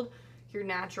child, your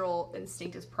natural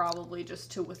instinct is probably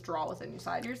just to withdraw within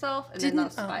inside yourself and then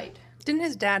not fight. Didn't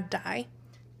his dad die?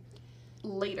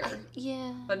 Later,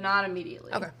 Yeah. but not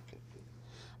immediately. Okay.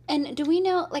 And do we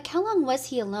know, like, how long was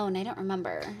he alone? I don't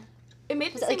remember. It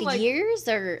made Was it it seem like years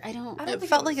or I don't. I don't It think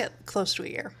felt it was- like close to a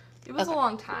year. It was a Okay.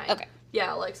 long time. Okay.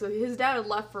 Yeah, like, so his dad had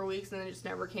left for weeks and then just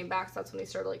never came back, so that's when he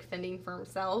started, like, fending for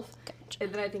himself. Gotcha.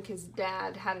 And then I think his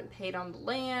dad hadn't paid on the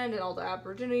land and all the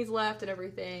Aborigines left and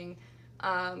everything,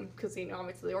 because, you know,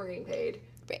 obviously they weren't getting paid.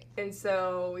 Right. And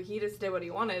so he just did what he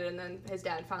wanted, and then his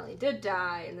dad finally did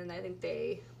die, and then I think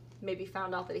they maybe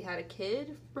found out that he had a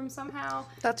kid from somehow.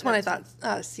 That's when I thought,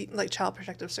 like, Child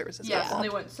Protective Services. Yeah, got and they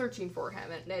involved. went searching for him,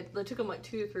 and it took him like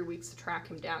 2 to 3 weeks to track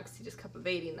him down because he just kept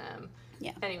evading them.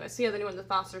 Yeah. Anyway, so yeah, then he went to the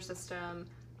foster system,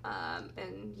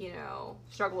 and you know,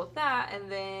 struggled with that,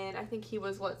 and then I think he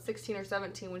was 16 or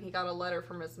 17 when he got a letter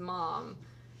from his mom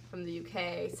from the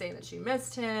UK saying that she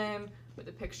missed him, with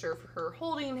a picture of her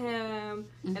holding him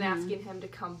and asking him to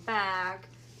come back.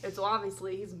 And so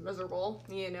obviously he's miserable,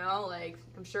 you know, like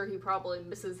I'm sure he probably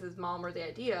misses his mom or the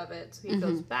idea of it, so he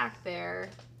goes back there,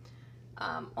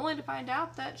 only to find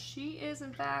out that she is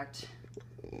in fact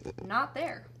not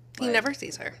there. He Like, never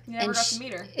sees her. he never And got to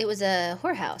meet her. It was a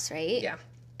whorehouse, right? Yeah.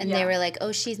 And Yeah. they were like,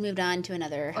 "Oh, she's moved on to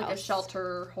another house." Like a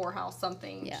shelter, whorehouse,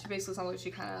 something. Yeah. She basically sounds like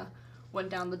she kind of went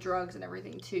down the drugs and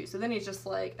everything too. So then he's just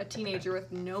like a teenager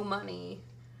with no money,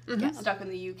 stuck in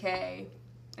the UK,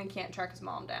 and can't track his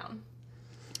mom down.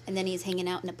 And then he's hanging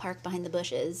out in a park behind the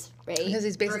bushes, right? Because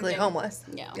he's basically Drinking. homeless.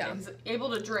 Yeah. Yeah. He's able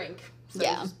to drink, so Yeah.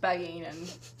 he's just begging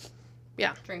and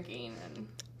Yeah. drinking, and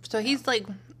So he's, like,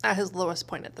 at his lowest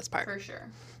point at this part. for sure.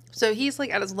 So he's,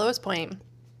 like, at his lowest point,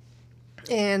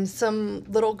 and some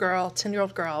little girl,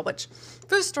 10-year-old girl, which,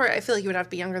 for the story, I feel like you would have to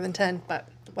be younger than 10, but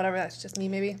whatever, that's just me,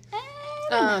 maybe. I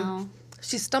don't know.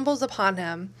 She stumbles upon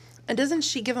him, and doesn't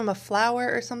she give him a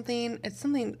flower or something? It's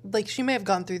something, like, she may have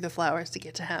gone through the flowers to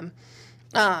get to him.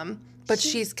 But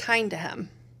she's kind to him.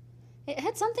 It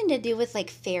had something to do with like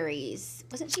fairies.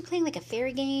 Wasn't she playing like a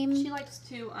fairy game? She likes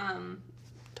to, Talking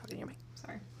to your mic.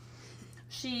 sorry.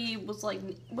 She was like,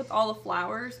 with all the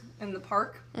flowers in the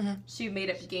park, she made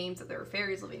up games that there were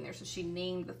fairies living there, so she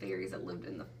named the fairies that lived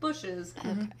in the bushes.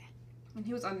 Okay. And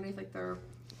he was underneath like the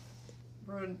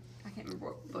I can't remember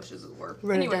what bushes it were.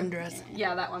 Rhododendrons.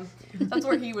 Yeah, that one. That's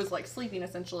where he was like sleeping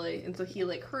essentially, and so he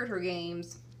like heard her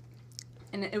games,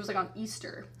 and it was like on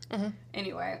Easter.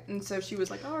 Anyway, and so she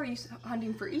was like, "Oh, are you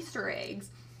hunting for Easter eggs?"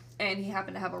 And he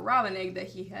happened to have a robin egg that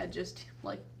he had just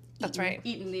like That's right.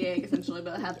 eaten the egg essentially,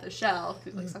 but had the shell.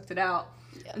 He like sucked it out,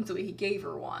 and so he gave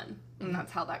her one, and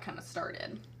that's how that kind of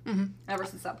started. Ever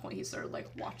since that point, he started like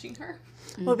watching her.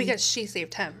 Well, because she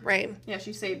saved him, right? Yeah,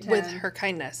 she saved him With her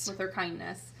kindness. with her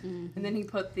kindness, and then he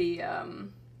put the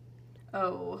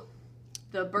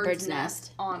the bird's, Bird's nest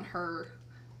nest. on her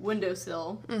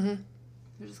windowsill,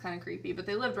 which is kind of creepy. But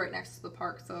they lived right next to the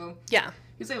park, so Yeah.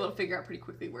 he was able to figure out pretty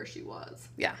quickly where she was.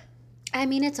 Yeah. I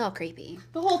mean, it's all creepy.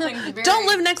 The whole thing's very Don't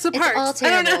live next to It's parks. all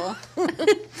I don't know.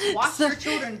 terrible. Watch your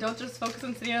children. Don't just focus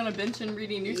on sitting on a bench and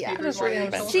reading newspapers. just while reading your on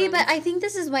a bench. See, children- but I think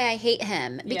this is why I hate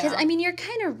him. Because, Yeah. I mean, you're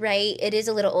kind of right. It is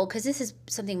a little old because this is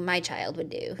something my child would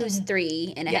do, who's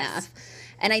 3 and a Yes. half.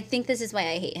 And I think this is why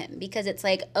I hate him. Because it's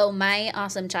like, oh, my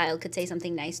awesome child could say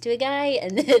something nice to a guy,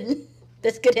 and then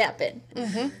this could happen.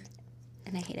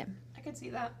 And I hate him. I could see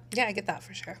that. Yeah, I get that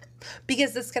for sure.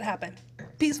 Because this could happen.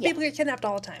 Because people get kidnapped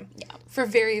all the time. Yeah. For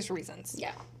various reasons.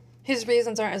 Yeah. His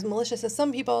reasons aren't as malicious as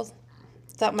some people's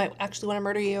that might actually want to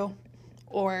murder you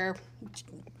or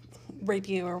rape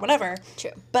you or whatever.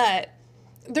 True. But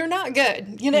they're not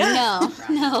good, you know?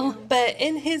 No, no. But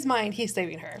in his mind, he's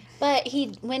saving her. But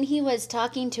when he was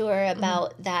talking to her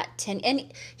about that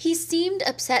and he seemed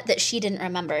upset that she didn't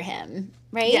remember him,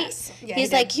 right? Yes. Yeah, He's he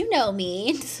did. like, you know me.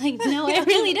 It's like, no, I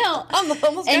really don't. I'm the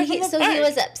homeless guy And from the so park he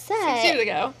was 6 upset. years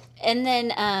ago. And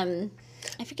then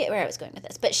I forget where I was going with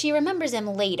this, but she remembers him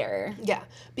later. Yeah,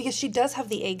 because she does have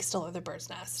the egg still at the bird's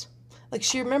nest. Like,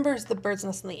 she remembers the bird's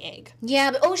nest and the egg.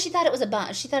 Yeah, but she thought it was a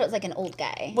bum. She thought it was like an old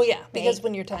guy. Well, yeah, because Right.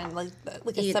 when you're 10, like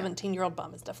a You know. 17-year-old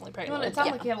bum is definitely Well, pregnant. it sounded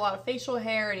Yeah. like he had a lot of facial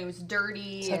hair and he was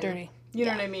dirty. So and- dirty. You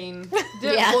know Yeah. what I mean?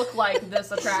 Didn't Yeah. look like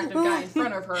this attractive guy in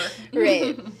front of her.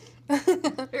 Right.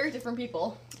 Very different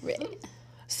people. Right.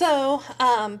 So,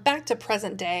 back to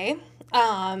present day,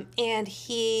 and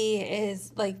he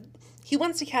is, like, he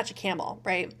wants to catch a camel,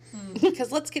 right?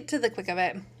 Because let's get to the quick of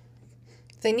it.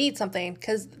 They need something,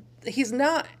 because he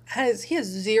has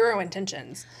zero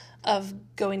intentions of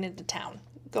going into town.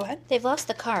 Go ahead. They've lost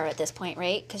the car at this point,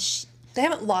 right? Because They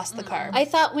haven't lost the car. I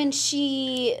thought when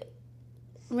she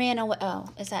ran away. Oh,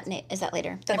 is that later?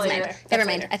 That's Never mind. later. That's Never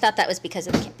mind. later. I thought that was because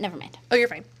of the. Never mind. Oh, you're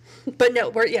fine. But no,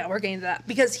 we're getting to that.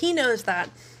 Because he knows that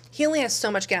he only has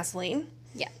so much gasoline.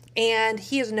 Yeah. and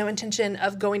he has no intention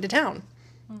of going to town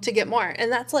to get more.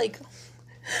 And that's like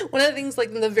one of the things, like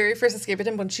in the very first escape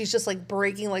attempt, when she's just like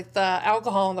breaking like the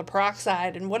alcohol and the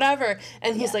peroxide and whatever,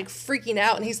 and he's like freaking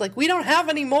out, and he's like, we don't have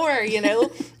any more, you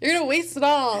know, you're gonna waste it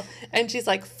all. And she's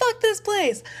like, fuck this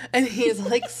place, and he's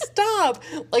like, stop.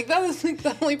 Like that was like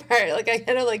the only part, like I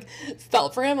kind of like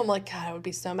felt for him. I'm like, God, I would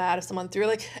be so mad if someone threw,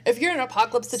 like, if you're in an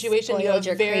apocalypse situation, you have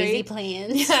your very crazy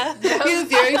plans. yeah, you have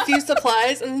very few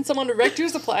supplies, and then someone wrecked your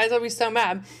supplies. I'd be so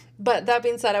mad. But that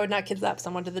being said, I would not kidnap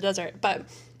someone to the desert, but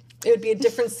it would be a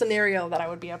different scenario that I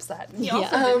would be upset. He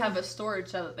also did have a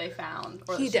storage shed that they found,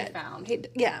 or He that she did. found.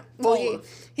 Yeah. Well,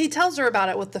 he tells her about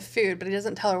it with the food, but he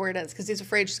doesn't tell her where it is because he's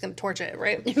afraid she's going to torch it,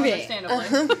 right?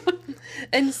 Understandably.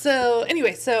 And so,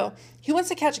 anyway, so he wants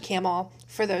to catch a camel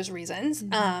for those reasons.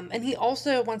 And he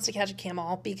also wants to catch a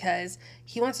camel because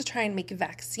he wants to try and make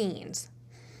vaccines.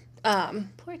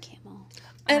 Poor camel.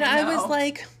 And I know. was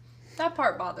like, That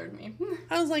part bothered me.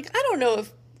 I don't know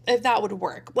if that would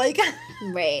work. Like,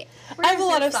 Right. I have a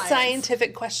lot of Science.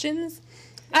 scientific questions.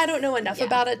 I don't know enough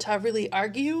about it to really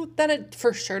argue that it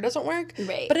for sure doesn't work.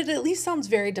 Right. But it at least sounds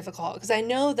very difficult because I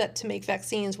know that to make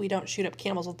vaccines, we don't shoot up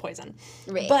camels with poison.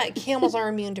 Right. But camels are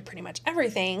immune to pretty much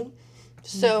everything.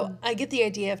 So I get the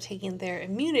idea of taking their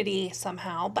immunity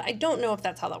somehow, but I don't know if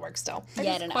that's how that works still. I I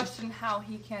just don't know. question how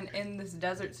he can, in this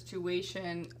desert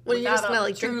situation, When you just without smell, a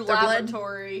like, true drink their blood?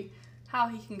 laboratory, how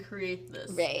he can create this.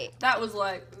 Right. That was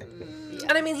like,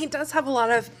 And I mean, he does have a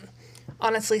lot of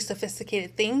honestly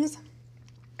sophisticated things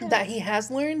that he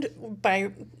has learned by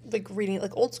like reading,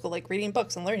 like old school, like reading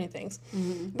books and learning things.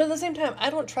 But at the same time, I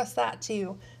don't trust that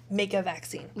to make a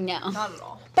vaccine. No. not at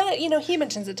all. But, you know, he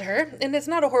mentions it to her, and it's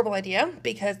not a horrible idea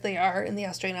because they are in the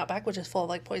Australian outback, which is full of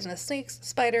like poisonous snakes,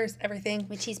 spiders, everything.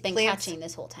 Which he's been plants. catching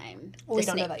this whole time. Well, The we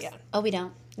don't know that snakes. yet. Oh, we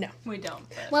don't? No. We don't.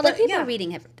 But Well, But, the people yeah.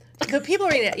 reading have. The people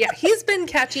reading it, yeah, he's been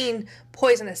catching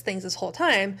poisonous things this whole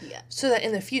time Yeah. so that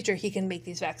in the future he can make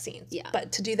these vaccines. Yeah.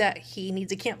 But to do that, he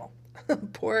needs a camel.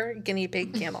 Poor guinea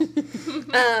pig camel.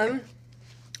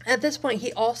 At this point,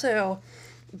 he also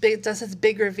does this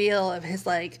big reveal of his,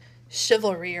 like,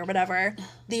 chivalry or whatever.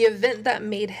 The event that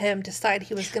made him decide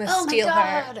he was going to Oh my steal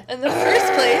her God. in the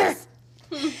first place.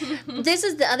 This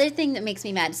is the other thing that makes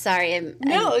me mad. Sorry. I'm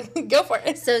No, go for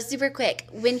it. So super quick,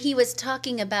 when he was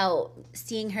talking about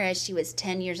seeing her as she was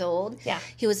 10 years old, Yeah.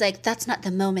 he was like, "That's not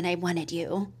the moment I wanted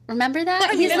you." Remember that?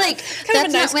 I mean, He's that's like, kind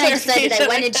of "That's a nice not when I decided I clarification, I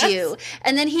wanted guess. you."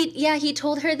 And then he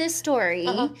told her this story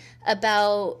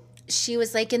about she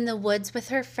was like in the woods with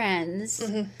her friends,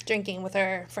 Drinking with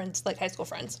her friends, like high school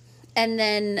friends. and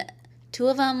then two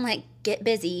of them like get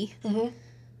busy,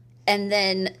 and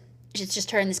then it's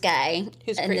just her and this guy,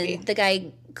 Who's and creepy. then the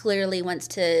guy clearly wants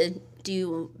to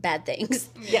do bad things.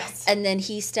 Yes. And then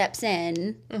he steps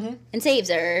in and saves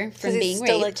her from Because being he's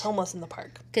still, like, raped homeless in the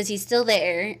park. because he's still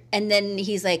there. And then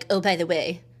he's like, "Oh, by the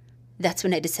way, that's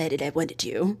when I decided I wanted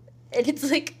you." And it's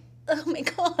like, oh my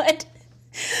God.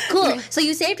 Cool. So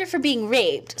you saved her from being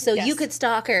raped so you Yes. could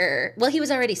stalk her. Well, he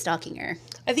was already stalking her.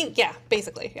 I think, yeah,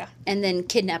 basically, yeah. And then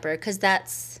kidnap her because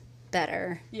that's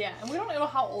better. yeah, and we don't know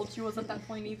how old she was at that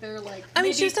point either. Like, I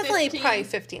mean, maybe she was definitely 15. probably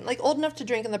 15. Like, old enough to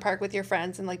drink in the park with your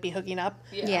friends and, like, be hooking up.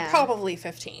 Yeah. Probably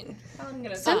 15. I'm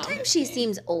gonna say Sometimes she 15.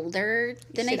 seems older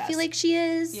than She I feel does. like she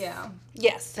is. Yeah.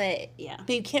 Yes. But yeah.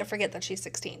 But you can't forget that she's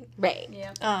 16. Right.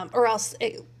 Yeah. Or else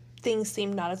things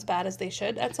seem not as bad as they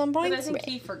should at some But I points. think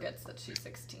he forgets that she's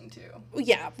 16 too.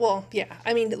 Yeah, well, yeah.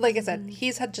 I mean, like I said,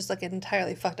 he's had just, like, an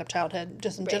entirely fucked up childhood,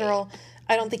 just in general.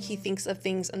 I don't think he thinks of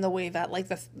things in the way that, like,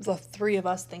 the three of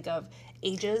us think of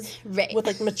ages. Right. With,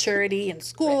 like, maturity in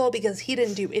school, because he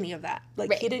didn't do any of that.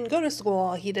 Like, he Right. didn't go to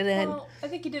school. He didn't... Well, I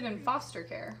think he did in foster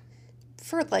care.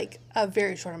 for like a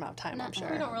very short amount of time, I'm sure.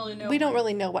 We don't really know. We don't when.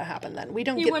 really know what happened then. We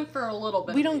don't He get went for a little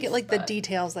bit. we at don't get least, like the but-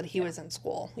 details that he was in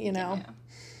school, you know.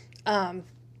 Yeah.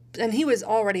 And he was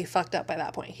already fucked up by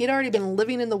that point. He'd already been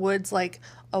living in the woods like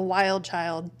a wild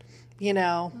child, you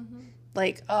know.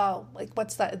 Like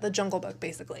what's that? The Jungle Book,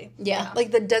 basically. Yeah.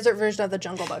 Like the desert version of the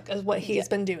Jungle Book is what he's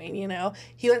been doing, you know.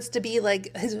 He wants to be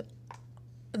like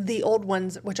the old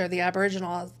ones, which are the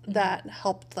Aboriginals that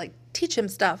helped like teach him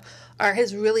stuff, are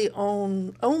his really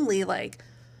only like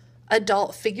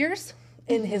adult figures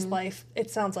in his life, it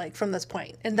sounds like, from this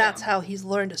point. And that's how he's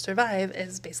learned to survive,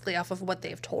 is basically off of what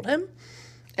they've told him.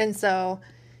 And so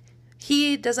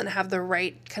he doesn't have the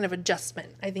right kind of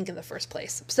adjustment, I think, in the first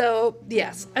place. So,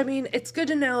 yes, I mean, it's good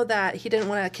to know that he didn't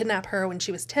want to kidnap her when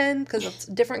she was 10, because it's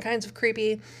different kinds of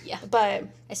creepy. Yeah. But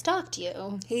I stalked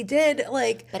you. he did,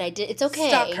 like, But I did. It's okay.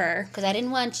 Stalk her. Because I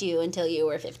didn't want you until you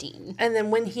were 15. and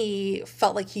then when he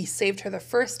felt like he saved her the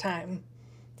first time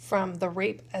from the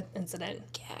rape incident,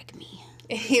 Gag me.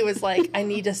 he was like, I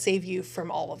need to save you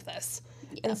from all of this.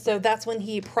 And so that's when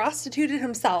he prostituted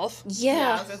himself I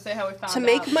Yeah. was gonna say how we found to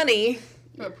make out. money.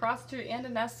 To a prostitute and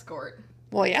an escort.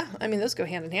 Well, yeah, I mean, those go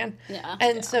hand in hand. Yeah.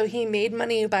 And so he made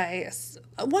money by,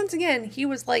 once again, he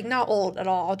was like not old at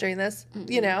all during this,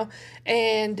 you know,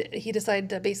 and he decided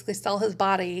to basically sell his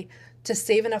body to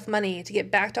save enough money to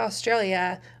get back to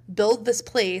Australia, build this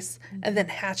place, and then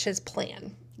hatch his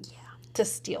plan Yeah. to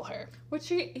steal her. Which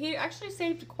he actually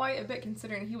saved quite a bit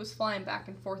considering he was flying back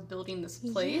and forth building this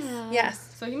place. Yeah.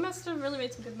 Yes. So he must have really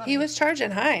made some good money. He was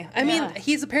charging high. I mean, Yeah.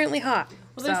 he's apparently hot.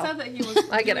 Well, they so. said that he was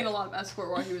I get doing it. a lot of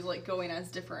escort while he was like going as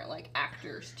different like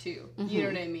actors too. You know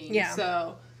what I mean? Yeah.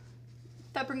 So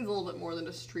that brings a little bit more than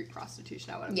just street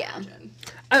prostitution, I would Yeah. imagine.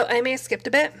 Oh, I may have skipped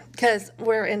a bit because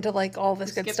we're into like all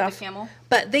this good Skip stuff. the camel.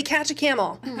 But they catch a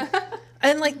camel.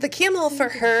 And like the camel for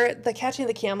her, the catching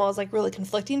the camel is like really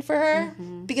conflicting for her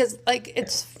because like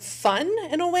it's fun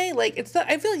in a way. Like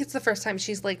I feel like it's the first time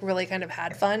she's like really kind of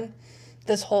had fun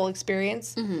this whole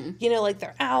experience. You know, like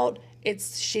they're out.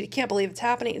 She can't believe it's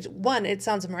happening. It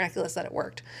sounds miraculous that it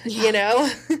worked, you know?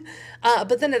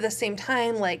 But then at the same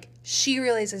time, like she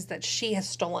realizes that she has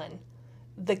stolen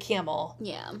the camel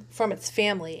Yeah. from its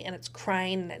family and it's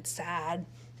crying and it's sad.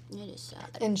 It is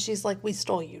sad. And she's like, we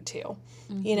stole you too,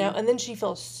 you know? And then she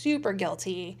feels super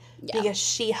guilty Yeah. because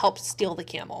she helped steal the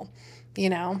camel, you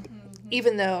know,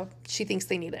 even though she thinks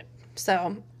they need it.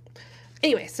 So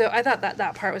anyway, so I thought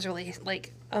that part was really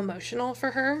like emotional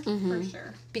for her For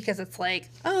sure. because it's like,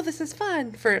 oh, this is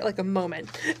fun for like a moment.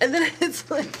 And then it's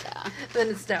like, then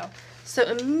it's no. So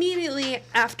immediately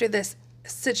after this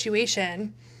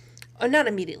situation, or not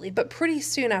immediately, but pretty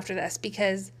soon after this,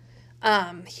 because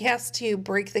he has to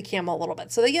break the camel a little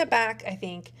bit. So they get back, I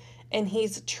think, and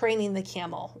he's training the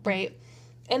camel, right?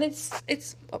 And it's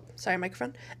oh, sorry,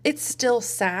 microphone. It's still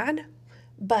sad,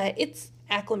 but it's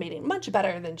acclimating much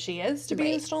better than she is to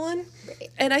being Right. stolen. Right.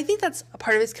 And I think that's a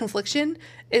part of his confliction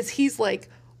is he's like,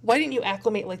 why didn't you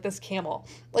acclimate like this camel?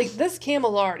 Like this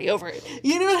camel's already over it.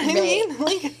 You know what I mean?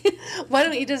 Like, why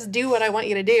don't you just do what I want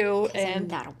you to do I'm and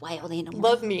not a wild animal.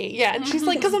 love me? Yeah. And she's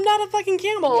like, because I'm not a fucking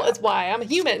camel. It's why I'm a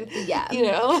human. Yeah. You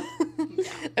know?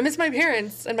 I miss my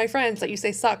parents and my friends that you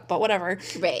say suck, but whatever.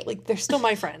 Right. Like they're still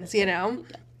my friends, you know?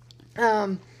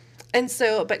 And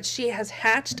so, but she has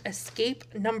hatched escape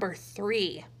number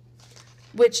 3,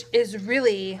 which is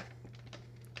really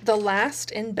the last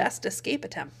and best escape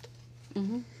attempt.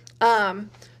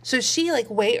 So she, like,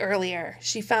 way earlier,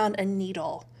 she found a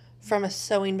needle from a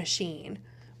sewing machine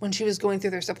when she was going through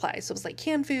their supplies. So it was like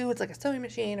canned foods, like a sewing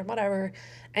machine or whatever.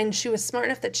 And she was smart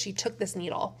enough that she took this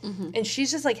needle and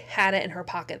she's just like had it in her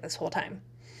pocket this whole time.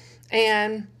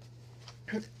 And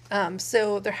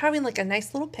so they're having like a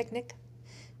nice little picnic.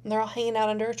 And they're all hanging out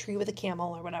under a tree with a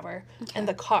camel or whatever, and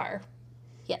the car,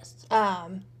 Yes.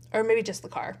 or maybe just the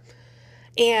car.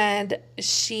 And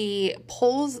she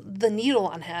pulls the needle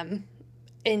on him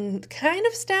and kind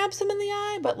of stabs him in the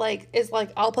eye, but like is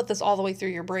like, I'll put this all the way through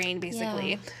your brain,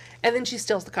 basically. Yeah. And then she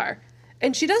steals the car.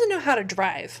 And she doesn't know how to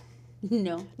drive.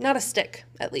 No. Not a stick,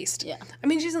 at least. Yeah. I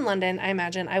mean, she's in London. I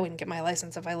imagine I wouldn't get my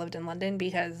license if I lived in London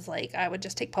because, like, I would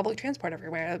just take public transport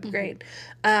everywhere. That'd be great.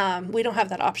 We don't have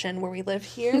that option where we live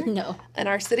here No. in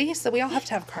our city, so we all have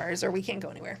to have cars or we can't go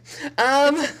anywhere.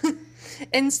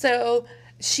 And so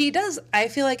she does, I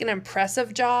feel like, an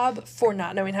impressive job for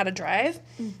not knowing how to drive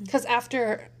because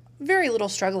after very little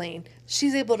struggling,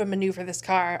 she's able to maneuver this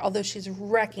car, although she's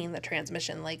wrecking the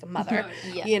transmission like a mother,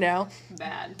 Yeah. you know?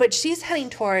 Bad. But she's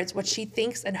heading towards what she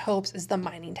thinks and hopes is the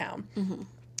mining town.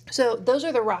 So those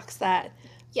are the rocks that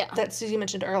Yeah. that Susie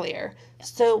mentioned earlier.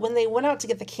 So when they went out to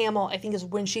get the camel, I think is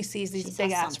when she sees these She saw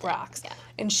big ass something, rocks. yeah.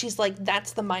 And she's like,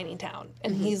 that's the mining town.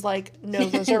 And he's like, no,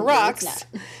 those are No, it's rocks. not.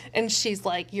 And she's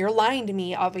like, you're lying to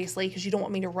me, obviously, because you don't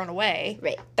want me to run away.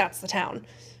 Right. That's the town.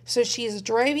 So she's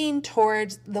driving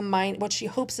towards the mine, what she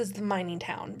hopes is the mining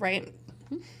town, right?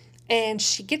 And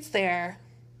she gets there,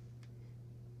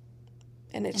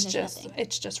 and it's there's just nothing.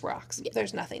 it's just rocks.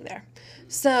 There's nothing there.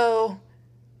 So,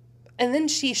 and then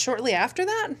she shortly after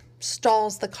that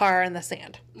stalls the car in the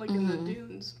sand. Like in the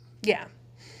dunes. Yeah,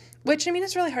 which I mean,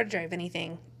 it's really hard to drive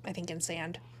anything, I think, in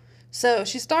sand. So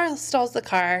she stalls the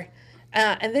car.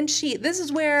 And then this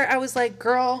is where I was like,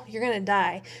 girl, you're going to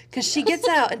die. Because she gets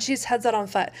out and she just heads out on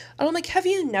foot. And I'm like, have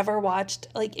you never watched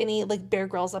like any like Bear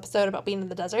Grylls episode about being in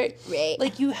the desert? Right.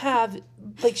 Like you have,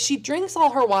 like she drinks all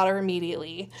her water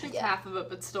immediately. Took half of it,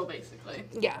 but still basically.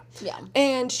 Yeah. Yeah.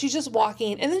 And she's just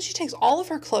walking. And then she takes all of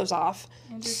her clothes off.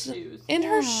 And your shoes. In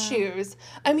her shoes.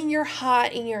 I mean, you're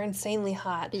hot and you're insanely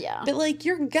hot. Yeah. But, like,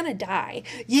 you're gonna die,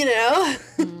 you know?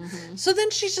 So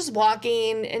then she's just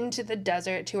walking into the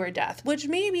desert to her death, which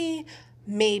maybe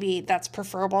maybe that's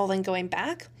preferable than going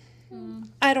back.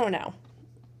 I don't know.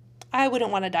 I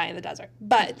wouldn't want to die in the desert.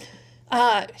 But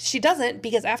she doesn't,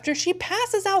 because after she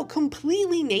passes out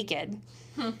completely naked,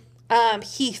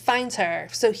 he finds her.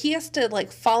 So he has to,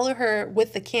 like, follow her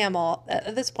with the camel.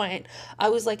 At this point, I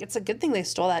was like, it's a good thing they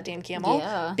stole that damn camel.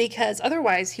 Yeah. Because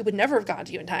otherwise he would never have gotten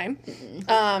to you in time.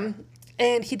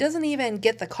 And he doesn't even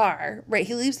get the car, right?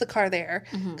 He leaves the car there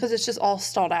because it's just all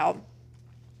stalled out.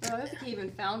 I don't think he even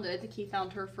found it. I think he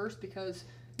found her first because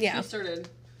Yeah. she started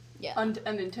Yeah.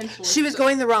 unintentionally. She was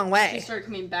going the wrong She way. started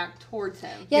coming back towards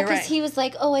him. Yeah, You're because right. he was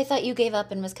like, "Oh, I thought you gave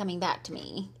up and was coming back to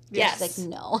me." Yes. She's like,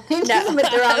 "No, No. you went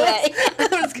the wrong way."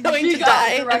 I was going She to got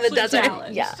die in the directly desert.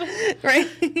 challenged. Yeah. Right?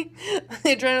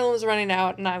 The adrenaline was running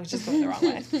out, and I was just going the wrong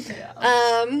way.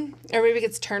 Yeah. Or maybe it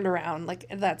gets turned around. Like,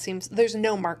 that seems, there's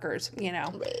no markers, you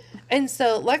know? Right. And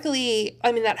so, luckily,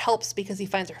 I mean, that helps because he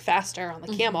finds her faster on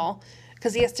the camel,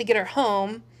 because he has to get her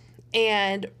home,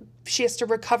 and she has to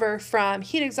recover from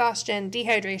heat exhaustion,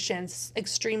 dehydration,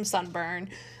 extreme sunburn.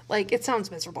 Like, it sounds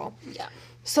miserable. Yeah.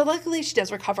 So luckily she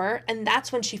does recover, and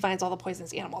that's when she finds all the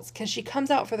poisonous animals, because she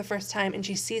comes out for the first time and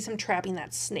she sees him trapping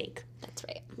that snake, That's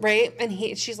right. right? And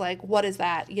she's like, what is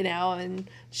that, you know? And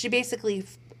she basically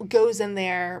goes in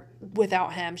there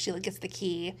without him. She, like, gets the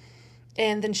key,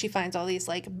 and then she finds all these,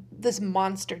 like, this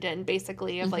monster den,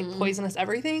 basically, of, like, poisonous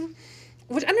everything.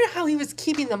 Which, I don't know how he was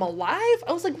keeping them alive.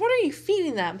 I was like, what are you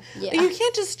feeding them? Yeah. You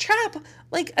can't just trap,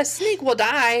 like, a snake will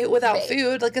die without Right.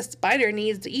 food. Like, a spider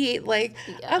needs to eat. Like,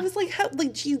 Yeah. I was like, how,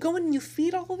 like, do you go in and you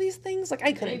feed all of these things? Like,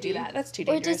 I couldn't do Maybe. that. That's too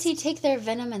Or dangerous. does he take their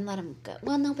venom and let them go?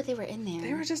 Well, no, but they were in there.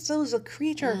 They were just, it was a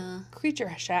creature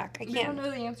shack. I We can't. don't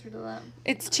know the answer to that.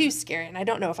 It's too scary, and I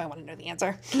don't know if I want to know the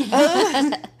answer.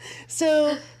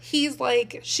 So she's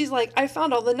like, I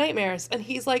found all the nightmares. And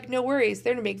he's like, no worries.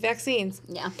 They're to make vaccines.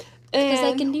 Yeah. Because I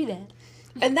And- can do that.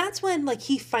 And that's when, like,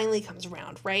 he finally comes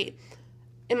around, right?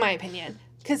 In my opinion.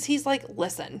 Because he's like,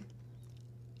 listen,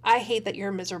 I hate that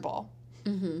you're miserable.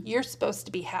 You're supposed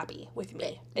to be happy with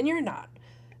me, and you're not.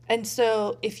 And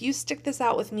so if you stick this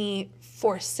out with me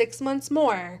for 6 months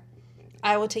more,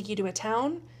 I will take you to a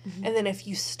town. And then if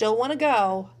you still want to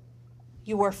go,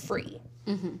 you are free.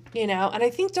 You know? And I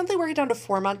think, don't they work it down to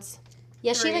 4 months?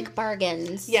 Yeah, she 3. like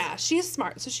bargains. Yeah, she's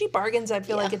smart. So she bargains, I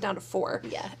feel like, Yeah. it down to 4.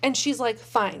 Yeah. And she's like,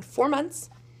 fine, 4 months.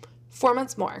 4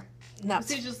 months more. And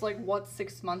that's He's just like, what's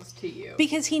 6 months to you?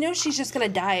 because he knows she's just going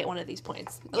to die at one of these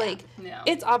points. Like, Yeah.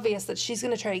 it's obvious that she's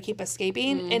going to try to keep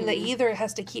escaping, and that either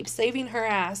has to keep saving her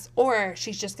ass, or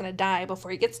she's just going to die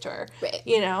before he gets to her. Right.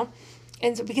 You know?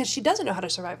 And so, because she doesn't know how to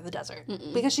survive in the desert.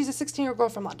 Because she's a 16-year-old girl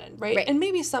from London, right? Right. And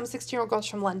maybe some 16-year-old girls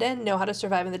from London know how to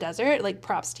survive in the desert. Like,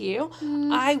 props to you.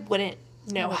 I wouldn't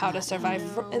know how to survive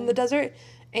in the desert.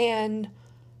 And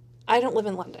I don't live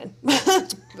in London.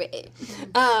 Right.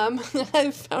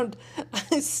 I've found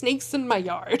snakes in my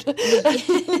yard,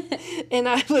 and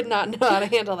I would not know how to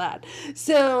handle that.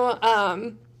 So,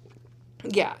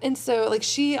 yeah, and so, like,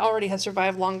 she already has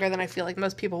survived longer than I feel like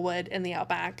most people would in the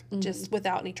outback, just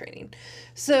without any training.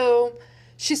 So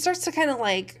she starts to kind of,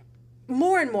 like,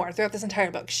 more and more throughout this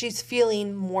entire book, she's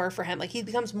feeling more for him. Like, he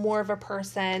becomes more of a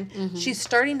person. She's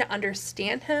starting to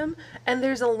understand him. And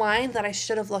there's a line that I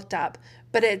should have looked up,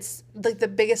 but it's, like, the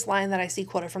biggest line that I see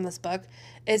quoted from this book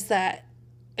is that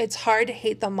it's hard to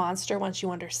hate the monster once you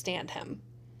understand him.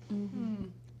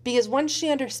 Because once she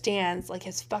understands, like,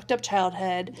 his fucked up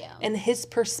childhood Yeah. and his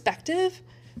perspective,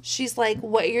 she's like,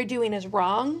 what you're doing is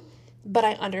wrong, but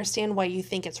I understand why you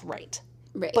think it's right.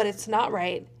 Right. But it's not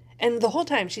right. And the whole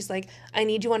time she's like, I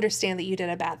need you to understand that you did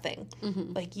a bad thing.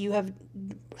 Like, you have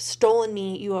stolen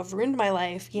me. You have ruined my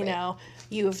life. You know,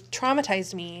 you have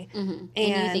traumatized me. and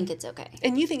you think it's okay.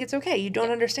 And you think it's okay. You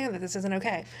don't understand that this isn't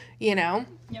okay. You know?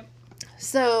 Yep.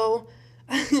 So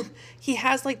he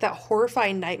has, like, that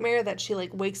horrifying nightmare that she,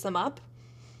 like, wakes him up.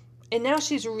 And now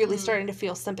she's really starting to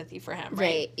feel sympathy for him.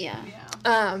 Right. Yeah.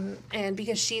 Yeah. And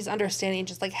because she's understanding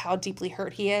just, like, how deeply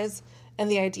hurt he is, and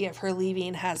the idea of her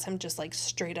leaving has him just, like,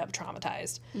 straight up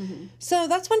traumatized. So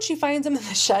that's when she finds him in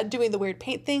the shed doing the weird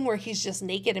paint thing where he's just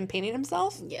naked and painting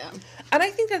himself. Yeah. And I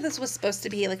think that this was supposed to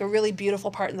be, like, a really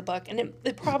beautiful part in the book, and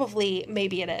it probably,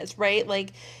 maybe it is, right?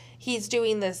 Like, he's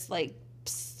doing this, like,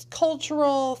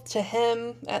 cultural, to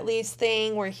him at least,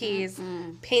 thing where he's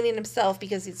painting himself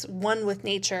because he's one with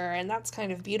nature, and that's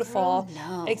kind of beautiful. Oh,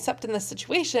 no. Except in this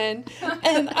situation.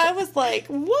 And I was like,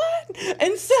 what?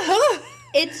 And so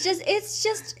It's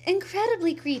just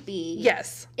incredibly creepy.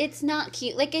 yes. It's not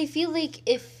cute. Like, I feel like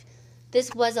if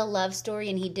this was a love story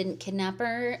and he didn't kidnap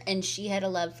her and she had a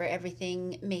love for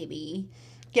everything, maybe.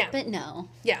 Yeah. But no.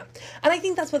 Yeah. And I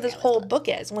think that's what this whole book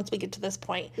is once we get to this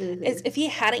point. Is if he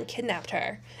hadn't kidnapped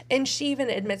her, and she even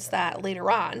admits that later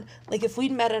on, like if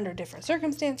we'd met under different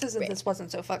circumstances and this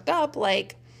wasn't so fucked up,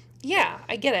 like, yeah,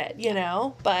 I get it, you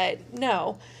know? But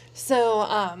no.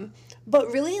 So,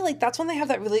 but really, like, that's when they have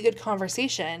that really good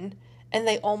conversation and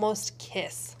they almost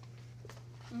kiss.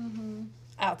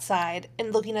 Outside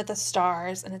and looking at the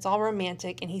stars, and it's all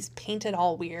romantic, and he's painted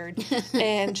all weird,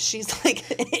 and she's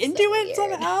like into it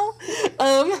somehow.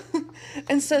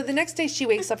 And so the next day she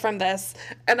wakes up from this,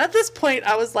 and at this point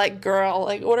I was like, girl,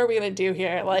 like, what are we gonna do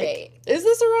here? Like, is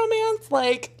this a romance?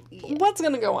 Like, what's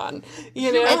gonna go on?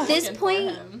 You know? At this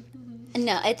point,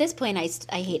 at this point, I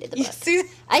hated the book. See,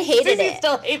 I hated Susie it.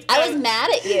 still hates I it. was mad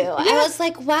at you. I was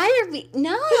like, why are we?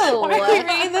 No. Why are we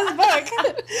reading this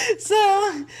book?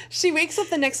 So she wakes up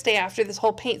the next day after this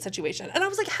whole paint situation. And I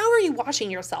was like, how are you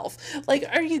washing yourself? Like,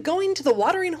 are you going to the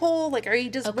watering hole? Like, are you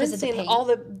just 'cause of the rinsing paint. all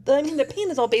the I mean, the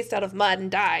paint is all based out of mud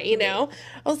and dye, you know?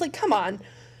 I was like, come on.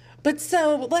 But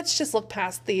so let's just look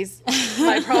past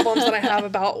my problems that I have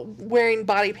about wearing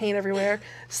body paint everywhere.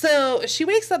 So she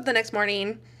wakes up the next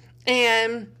morning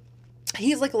and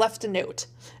he's like left a note.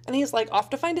 And he's like,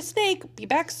 off to find a snake, be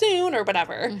back soon, or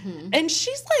whatever. And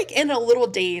she's like in a little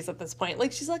daze at this point.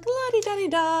 Like, she's like,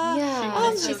 la-di-da-di-da.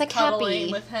 Yeah. She's like cuddling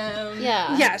happy with him.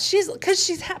 Yeah. Yeah, because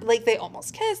she's happy. Like, they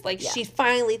almost kissed. Like, she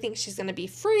finally thinks she's going to be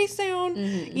free soon.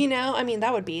 You know? I mean,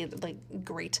 that would be, like,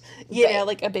 great. You know,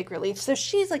 like, a big relief. So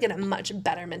she's, like, in a much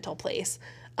better mental place.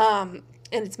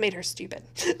 And it's made her stupid.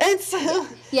 And so...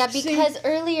 Yeah, because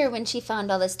earlier when she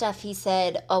found all this stuff, he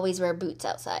said, always wear boots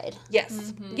outside.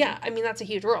 Yes. Yeah, I mean, that's a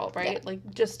huge rule, right? Yeah.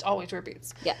 Like, just always wear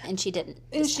boots. Yeah, and she didn't.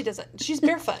 And she doesn't. She's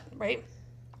barefoot, right?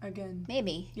 Again.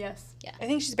 Maybe. Yes. I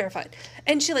think she's barefoot.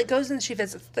 And she, like, goes and she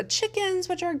visits the chickens,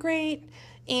 which are great.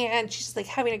 And she's, like,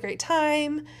 having a great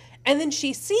time. And then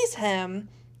she sees him.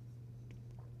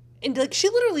 And, like, she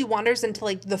literally wanders into,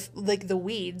 like, the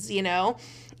weeds, you know?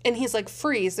 And he's like,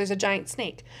 freeze, there's a giant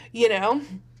snake, you know?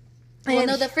 Well, And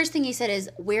no, the first thing he said is,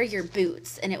 wear your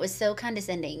boots. And it was so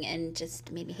condescending and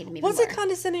just made me hate him even was more. it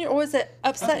condescending or was it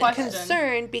upset and question.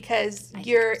 concerned because I think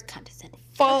you're it's condescending.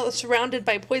 surrounded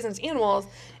by poisonous animals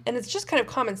and it's just kind of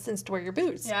common sense to wear your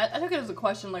boots? Yeah, I took it as a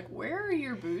question, like, where are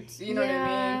your boots? You know what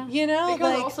I mean? You know,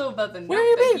 Because like, also about the note where are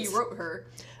your that he boots? wrote her.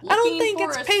 I don't looking think for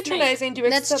it's a snake. patronizing to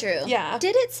That's accept. true. Yeah.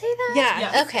 Did it say that? Yeah.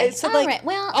 Yes. Okay. It said, All like, right.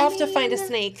 Well, off to find a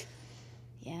snake,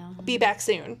 Yeah. be back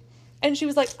soon. And she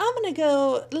was like, I'm going to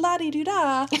go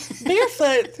la-di-doo-da,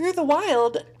 barefoot through the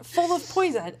wild, full of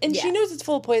poison. And she Yeah. knows it's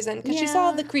full of poison because she saw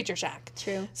Yeah. the creature shack.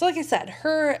 True. So like I said,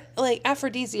 her, like,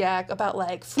 aphrodisiac about,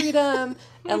 like, freedom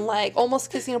and, like,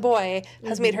 almost kissing a boy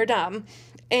has made her dumb.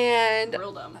 And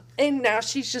Real dumb. and now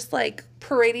she's just, like,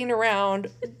 parading around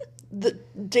the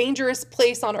dangerous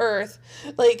place on Earth,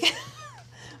 like,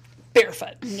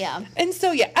 barefoot. Yeah. And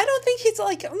so, yeah, I don't think he's,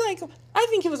 like, I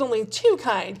think he was only too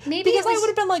kind. Maybe because it was- I would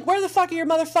have been like, where the fuck are your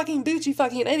motherfucking boots, you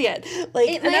fucking idiot? Like,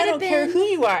 It and might I have don't care been- who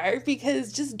you are,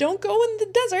 because just don't go in the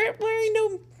desert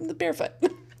wearing the barefoot.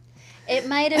 It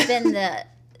might have been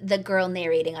the girl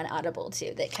narrating on Audible,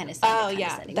 too, that kind of sounded Oh, yeah.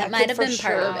 condescending. That That might could have for been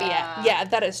part sure of be it. it. Yeah,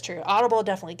 that is true. Audible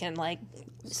definitely can, like,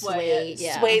 Sway,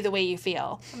 yeah. sway the way you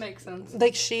feel. That makes sense.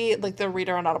 Like, the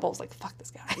reader on Audible was like, fuck this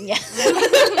guy. Yeah.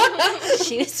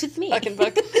 She was with me. Fucking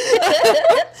book.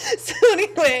 So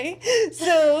anyway,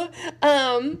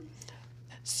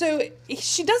 so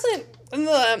she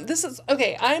doesn't. This is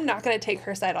okay. I'm not going to take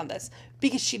her side on this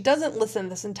because she doesn't listen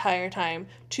this entire time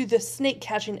to the snake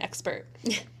catching expert.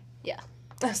 Yeah.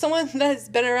 Someone that's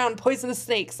been around poisonous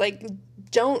snakes. Like,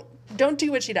 don't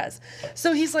do what she does.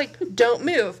 So he's like, don't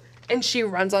move, and she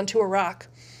runs onto a rock.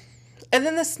 And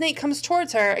then the snake comes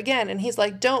towards her again, and he's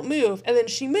like, don't move. And then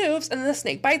she moves, and then the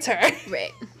snake bites her.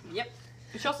 Right. Yep.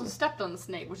 She also stepped on the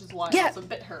snake, which is why Yeah. it also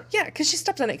bit her. Yeah, because she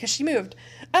stepped on it because she moved.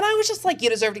 And I was just like, you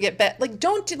deserve to get bit. Like,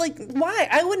 don't do, like, why?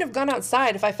 I wouldn't have gone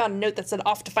outside if I found a note that said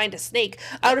off to find a snake.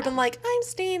 I would have been like, I'm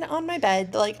staying on my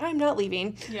bed. Like, I'm not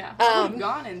leaving. Yeah. I would have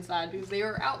gone inside because they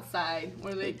were outside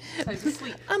where they decided to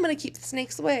sleep. I'm going to keep the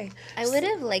snakes away. I would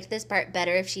have liked this part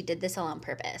better if she did this all on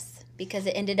purpose, because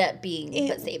it ended up being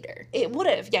what saved her. It would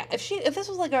have, yeah. If this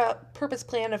was like a purpose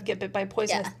plan of get bit by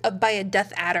poison, by a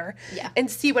death adder, Yeah. and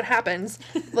see what happens,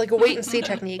 like a wait and see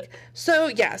technique. So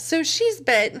yeah, so she's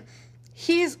bit.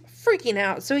 He's freaking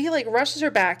out. So he like rushes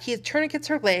her back. He tourniquets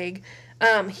her leg.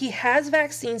 He has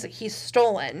vaccines that he's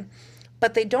stolen,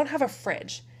 but they don't have a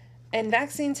fridge, and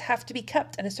vaccines have to be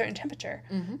kept at a certain temperature.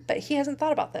 But he hasn't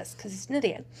thought about this because he's an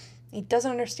idiot. He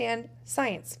doesn't understand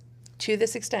science to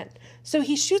this extent. So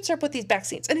he shoots her up with these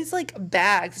vaccines, and it's like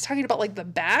bags. He's talking about like the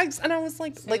bags, and I was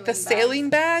like the sailing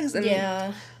bags, and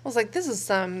Yeah. I was like, this is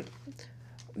some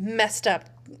messed up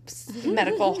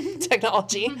medical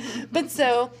technology. But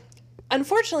so,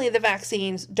 unfortunately, the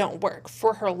vaccines don't work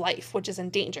for her life, which is in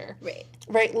danger. Right.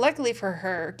 Right? Luckily for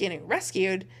her getting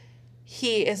rescued,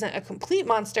 he isn't a complete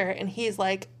monster, and he's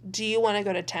like, do you want to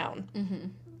go to town? Mm-hmm.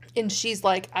 And she's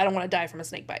like, I don't want to die from a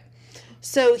snake bite.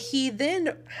 So he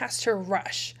then has to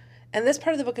rush. And this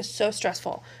part of the book is so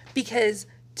stressful because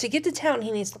to get to town,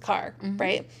 he needs the car,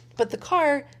 right? But the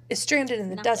car is stranded in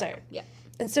the desert. Yeah.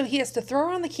 And so he has to throw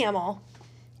her on the camel.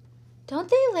 Don't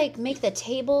they, like, make the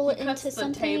table Cuts into the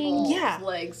something? table's Yeah.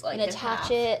 legs like And in attach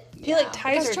half. it? He, like, I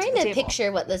ties was her trying to to the table.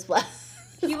 picture what this was.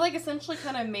 He like essentially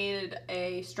kind of made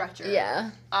a stretcher Yeah.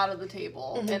 out of the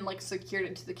table and like secured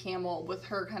it to the camel with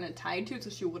her kind of tied to it so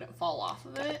she wouldn't fall off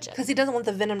of it. Because he doesn't want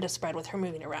the venom to spread with her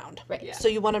moving around. Right. Yeah. So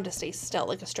you want him to stay still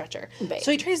like a stretcher. Right. So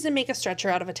he tries to make a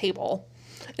stretcher out of a table.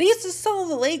 And he has to saw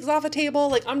the legs off a table.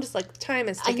 Like, I'm just like, time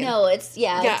is I ticking. know, it's,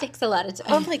 Yeah. it takes a lot of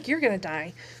time. I'm like, you're going to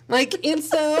die. Like, and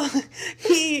so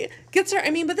he gets her.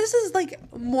 I mean, but this is like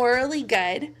morally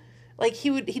good. Like,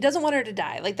 he doesn't want her to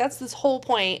die. Like, that's this whole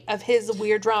point of his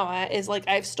weird drama is like,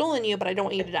 I've stolen you, but I don't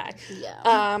want you to die.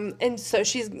 Yeah. And so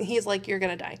he's like, you're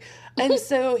going to die. And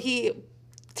so he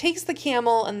takes the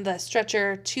camel and the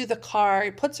stretcher to the car. He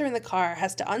puts her in the car,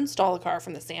 has to uninstall the car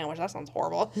from the sand, which that sounds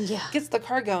horrible. Yeah. Gets the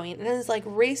car going and is like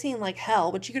racing like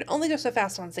hell, but you could only go so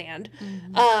fast on sand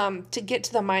to get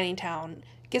to the mining town.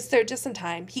 Gets there just in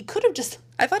time. He could have just,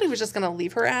 I thought he was just going to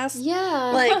leave her ass.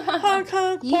 Yeah. Like, honk,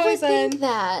 honk, you would poison. think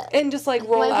that. And just like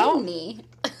roll Why out. wouldn't he?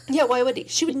 Yeah, why would he?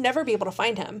 She would never be able to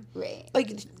find him. Right.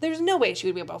 Like, there's no way she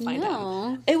would be able to find No.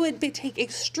 him. It would take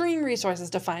extreme resources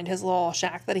to find his little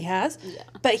shack that he has. Yeah.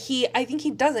 But I think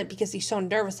he doesn't because he's so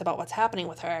nervous about what's happening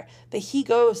with her that he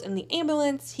goes in the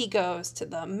ambulance, he goes to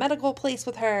the medical place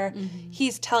with her,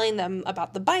 he's telling them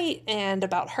about the bite and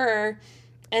about her,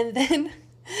 and then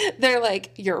they're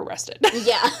like, you're arrested.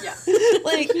 Yeah. Yeah.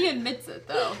 Like, He admits it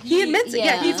though. he admits it.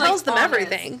 Yeah, he yeah. tells them honest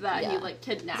everything. that he Yeah. like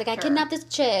kidnapped It's like, I her. kidnapped this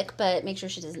chick, but make sure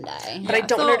she doesn't die. But I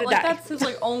don't want her to like, die. That's his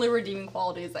like only redeeming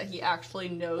quality is that he actually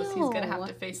knows he's gonna have No.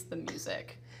 to face the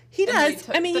music. He And he does.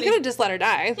 took- I mean, but he he- could have just let her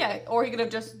die. Yeah, or he could have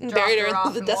just dropped Buried her her in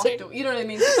off the and desert. walked away. You know what I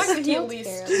mean? The fact that he at Don't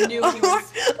least scare him. knew he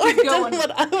was Or going. done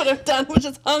what I would have done, which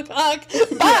is honk honk.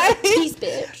 Bye. Peace,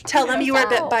 bitch. Tell them you were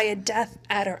bit Ow. by a death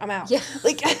adder. I'm out. Yeah.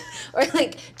 Like, Or,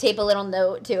 like, tape a little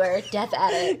note to her, death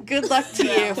addict. good luck to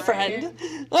Yeah, you, right.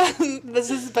 friend. This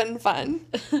has been fun.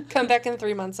 Come back in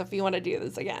 3 months if you want to do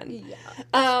this again.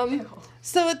 Yeah.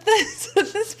 So at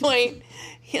this point,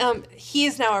 he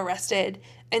is now arrested,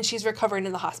 and she's recovering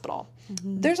in the hospital.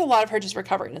 There's a lot of her just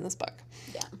recovering in this book.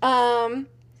 Yeah.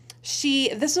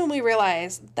 This is when we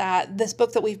realize that this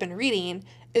book that we've been reading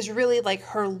is really like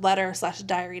her letter /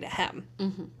 diary to him.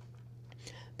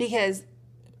 Because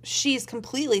she's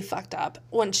completely fucked up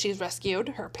when she's rescued.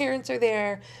 Her parents are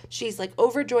there. She's like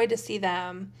overjoyed to see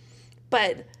them.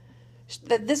 But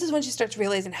this is when she starts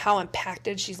realizing how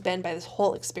impacted she's been by this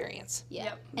whole experience. Yeah.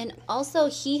 Yep. And also,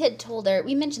 he had told her,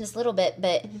 we mentioned this a little bit,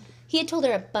 but he had told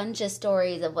her a bunch of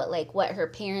stories of what her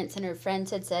parents and her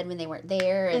friends had said when they weren't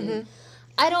there. And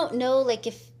I don't know, like,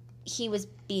 if he was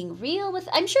being real with,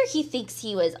 I'm sure he thinks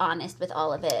he was honest with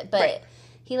all of it, but Right.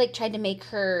 he, like, tried to make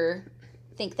her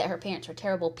think that her parents were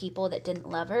terrible people that didn't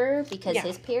love her because Yeah.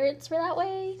 his parents were that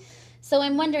way. So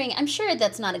I'm wondering, I'm sure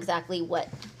that's not exactly what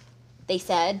they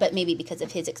said, but maybe because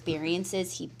of his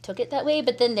experiences, he took it that way.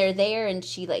 But then they're there, and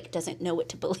she like doesn't know what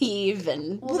to believe,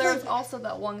 and Well, there was also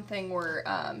that one thing where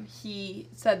he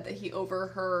said that he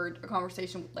overheard a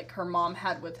conversation like her mom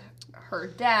had with her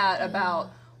dad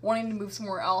about wanting to move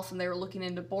somewhere else, and they were looking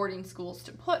into boarding schools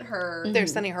to put her. They're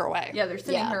sending her away. Yeah, they're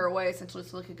sending Yeah. her away essentially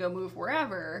so they could go move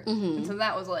wherever. And so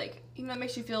that was like, you know, it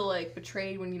makes you feel like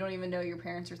betrayed when you don't even know your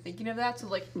parents are thinking of that. So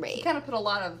like, he Right. kind of put a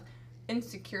lot of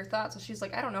insecure thoughts. So she's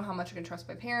like, I don't know how much I can trust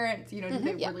my parents. You know, do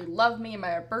they Yeah. really love me? Am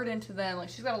I a burden to them? Like,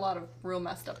 she's got a lot of real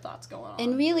messed up thoughts going on.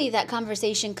 and really that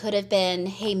conversation could have been,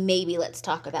 hey, maybe let's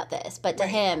talk about this. But to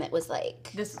him, it was like,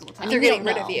 this is what's They're happening. we getting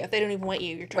don't rid of know. you. If they don't even want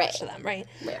you, you're trash Right. to them, right?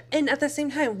 Right. And at the same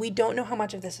time, we don't know how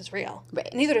much of this is real.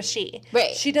 Right. Neither does she.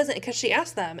 Right. She doesn't, because she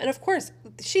asked them. And of course,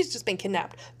 she's just been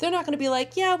kidnapped. They're not going to be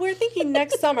like, yeah, we're thinking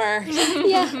next summer.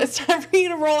 Yeah. It's time for you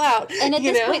to roll out. And at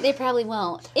you this know? point, they probably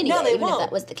won't. Anyway, they even won't. if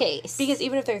that was the case. Because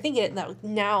even if they're thinking it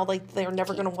now, like, they're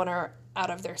never going to want her out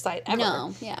of their sight ever.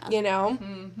 No, yeah. You know?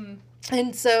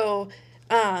 And so,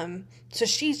 so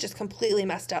she's just completely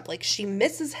messed up. Like, she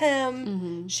misses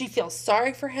him. She feels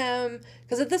sorry for him.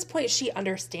 Because at this point, she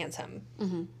understands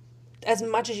him as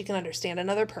much as you can understand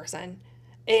another person.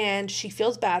 And she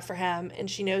feels bad for him.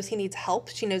 And she knows he needs help.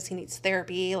 She knows he needs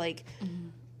therapy. Like,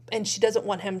 and she doesn't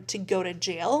want him to go to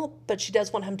jail, but she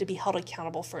does want him to be held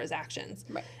accountable for his actions.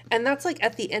 Right. And that's like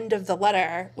at the end of the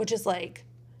letter, which is like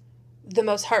the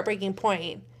most heartbreaking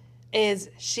point, is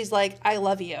she's like, I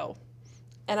love you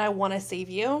and I want to save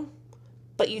you,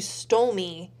 but you stole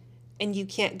me and you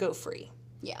can't go free.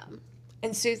 Yeah.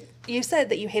 And Sue, you said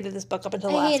that you hated this book up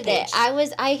until the last page.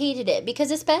 I hated it because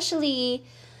especially,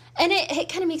 and it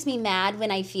kind of makes me mad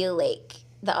when I feel like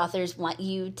the authors want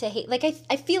you to hate. Like,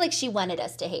 I feel like she wanted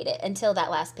us to hate it until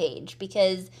that last page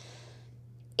because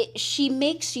she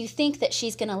makes you think that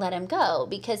she's going to let him go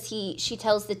because she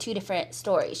tells the two different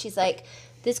stories. She's like,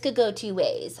 this could go two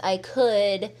ways. I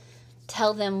could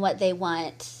tell them what they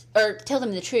want or tell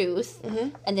them the truth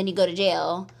and then you go to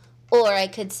jail. Or I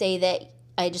could say that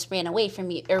I just ran away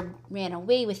from you or ran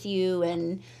away with you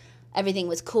and everything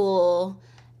was cool.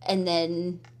 And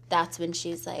then that's when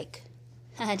she's like,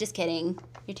 just kidding.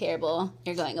 You're terrible.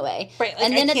 You're going away. Right. Like,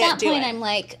 and then I at can't that point, I'm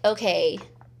like, okay,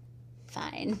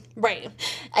 fine. Right.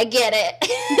 I get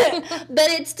it. But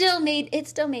it still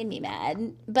made me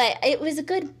mad. But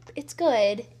it's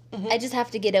good. I just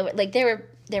have to get over, like, there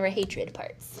were hatred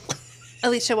parts.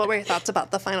 Alicia, what were your thoughts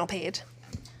about the final page?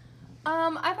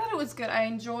 I thought it was good. I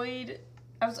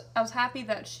was happy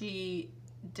that she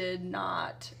did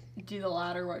not do the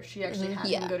latter where she actually had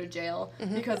him go to jail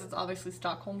because it's obviously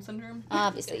Stockholm syndrome.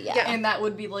 Obviously, yeah. And that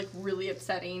would be like really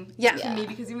upsetting to me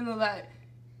because even though that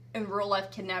in real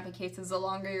life kidnapping cases, the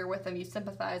longer you're with them, you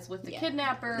sympathize with the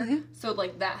kidnapper. So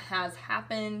like that has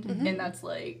happened and that's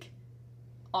like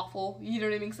awful. You know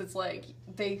what I mean? Because it's like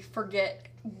they forget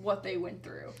what they went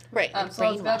through. Right. So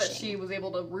I was glad that she was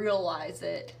able to realize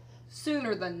it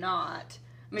sooner than not.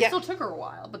 I mean, it still took her a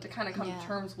while, but to kind of come to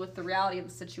terms with the reality of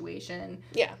the situation.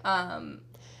 Yeah.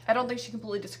 I don't think she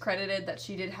completely discredited that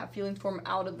she did have feelings for him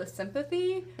out of the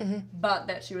sympathy, but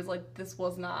that she was like, this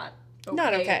was not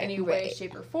okay, in any way,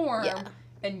 shape, or form. Yeah.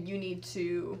 And you need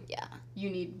to,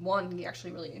 one, you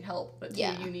actually really need help, but two,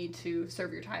 you need to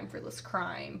serve your time for this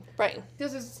crime. Right.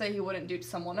 This is to say he wouldn't do it to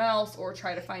someone else or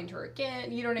try to find her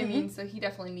again, you know what I mean? So he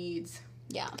definitely needs...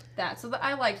 that. So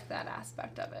I liked that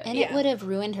aspect of it. And it would have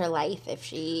ruined her life if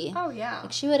she... Oh, yeah.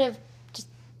 Like, she would have just,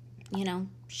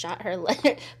 shot her...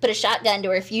 put a shotgun to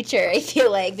her future, I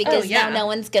feel like, because now no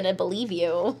one's going to believe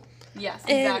you. Yes,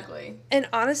 exactly. And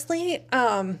honestly,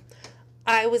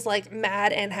 I was, like,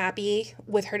 mad and happy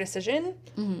with her decision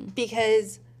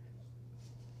because...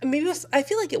 Maybe I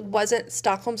feel like it wasn't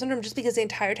Stockholm Syndrome just because the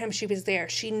entire time she was there,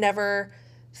 she never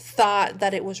thought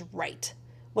that it was right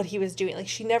what he was doing. Like,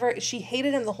 she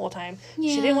hated him the whole time.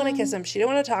 Yeah. She didn't want to kiss him. She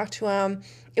didn't want to talk to him.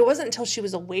 It wasn't until she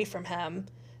was away from him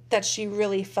that she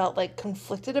really felt, like,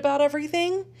 conflicted about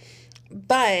everything.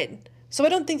 But, so I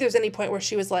don't think there's any point where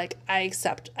she was like, I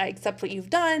accept what you've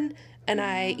done, and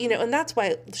and that's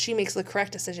why she makes the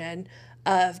correct decision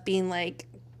of being like,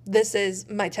 this is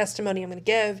my testimony I'm going to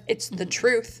give. It's the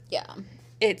truth. Yeah.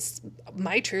 It's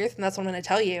my truth, and that's what I'm going to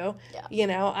tell you.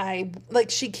 Yeah.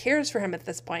 She cares for him at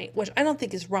this point, which I don't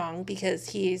think is wrong because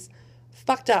he's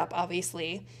fucked up,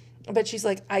 obviously. But she's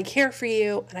like, I care for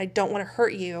you, and I don't want to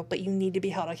hurt you, but you need to be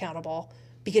held accountable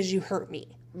because you hurt me.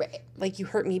 Right. Like, you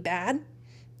hurt me bad,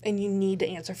 and you need to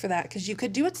answer for that because you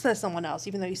could do it to someone else,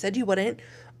 even though you said you wouldn't.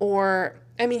 Or,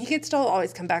 I mean, he could still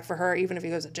always come back for her, even if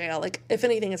he goes to jail. Like, if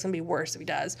anything, it's going to be worse if he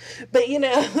does. But,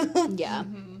 Yeah.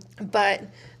 But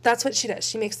that's what she does.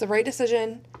 She makes the right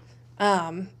decision,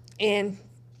 and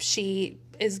she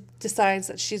decides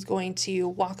that she's going to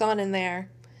walk on in there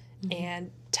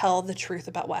and tell the truth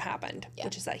about what happened,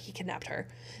 which is that he kidnapped her.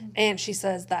 And she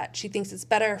says that she thinks it's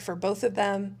better for both of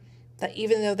them that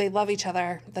even though they love each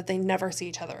other, that they never see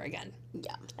each other again.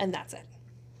 Yeah. And that's it.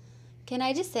 Can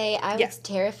I just say, I was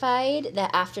terrified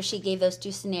that after she gave those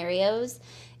two scenarios,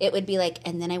 it would be like,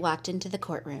 and then I walked into the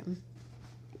courtroom.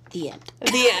 The end.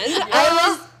 The end?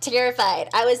 I was terrified.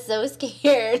 I was so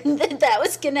scared that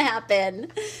was going to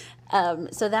happen.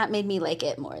 So that made me like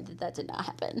it more that did not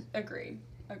happen. Agreed.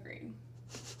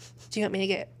 Do you want me to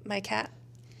get my cat?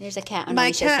 There's a cat on my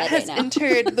Alicia's cat head has right now.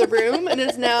 entered the room and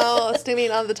is now standing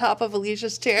on the top of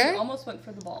Alicia's chair. She almost went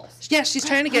for the balls. Yeah, she's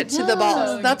trying to get to the balls.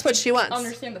 So That's what she wants.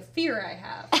 Understand the fear I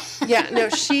have. Yeah, no,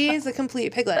 she's a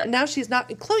complete piglet. And now she's not...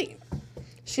 Chloe,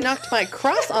 she knocked my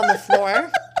cross on the floor.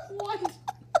 What?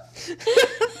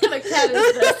 What kind of cat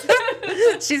is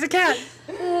this? She's a cat.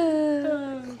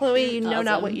 Chloe, you know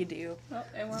not what you do. Oh,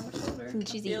 and one on my shoulder.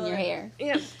 She's eating your hair.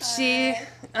 Yeah, she...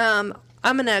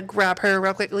 I'm going to grab her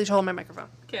real quick. Alicia, hold my microphone.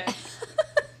 Okay. I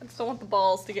just don't want the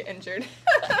balls to get injured.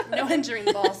 No injuring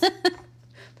the balls. They're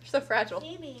so fragile.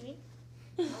 Hey, baby.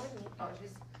 Here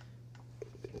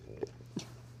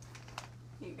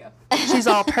you go. She's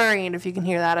all purring, if you can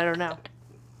hear that. I don't know.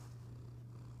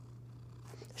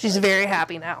 She's very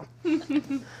happy now.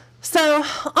 So,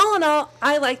 all in all,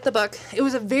 I liked the book. It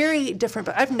was a very different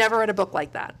book. I've never read a book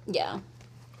like that. Yeah.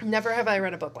 Never have I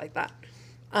read a book like that.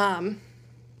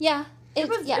 Yeah. It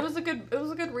was a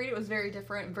good read. It was very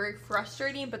different, very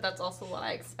frustrating, but that's also what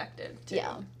I expected too.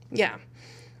 Yeah. Yeah.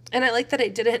 And I like that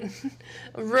it didn't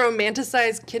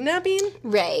romanticize kidnapping.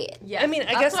 Right. Yeah. I mean, I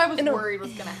that's guess what I was in a- worried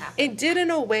was gonna happen. It did in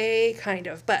a way, kind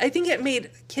of. But I think it made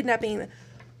kidnapping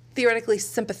theoretically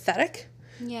sympathetic,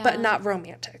 Yeah. but not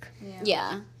romantic.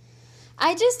 Yeah.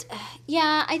 I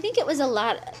think it was a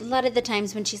lot of the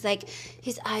times when she's like,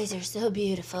 his eyes are so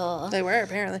beautiful. They were,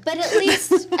 apparently. But at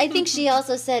least, I think she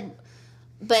also said,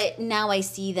 but now I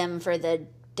see them for the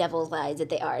devil's eyes that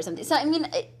they are or something. So, I mean,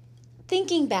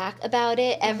 thinking back about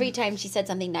it, every time she said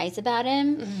something nice about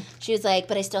him, she was like,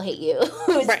 but I still hate you.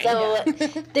 Right. So,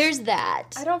 there's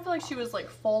that. I don't feel like she was like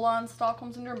full on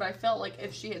Stockholm syndrome, but I felt like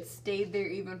if she had stayed there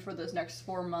even for those next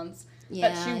 4 months, Yeah,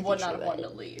 that I she think would she not have would. wanted to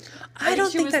leave. I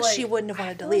don't think was that like- she wouldn't have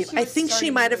wanted to feel like leave. she I was think she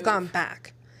starting might to have gone move.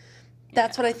 back.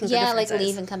 That's what I think the Yeah, difference like is.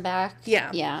 leave and come back.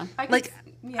 Yeah. Yeah. I could, Like,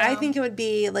 yeah. I think it would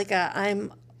be like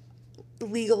I'm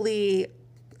legally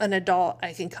an adult,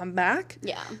 I can come back.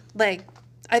 Yeah. Like,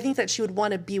 I think that she would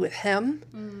want to be with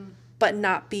him, but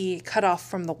not be cut off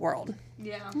from the world.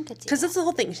 yeah. Could see Because that. that's the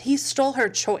whole thing. He stole her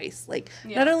choice. Like,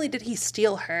 not Yeah. only did he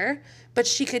steal her, but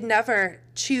she could never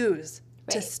choose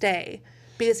to Right. stay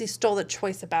because he stole the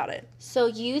choice about it. So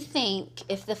you think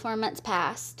if the 4 months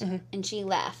passed and she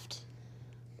left,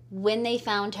 when they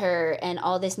found her and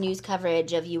all this news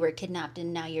coverage of you were kidnapped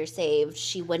and now you're saved,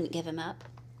 she wouldn't give him up?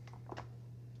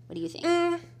 What do you think?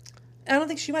 I don't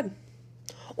think she would.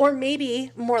 Or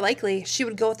maybe, more likely, she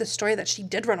would go with the story that she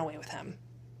did run away with him.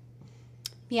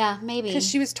 Yeah, maybe. Because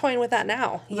she was toying with that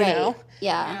now, you right. know?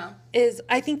 Yeah. Yeah.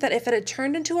 I think that if it had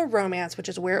turned into a romance, which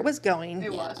is where it was going,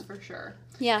 It was for sure.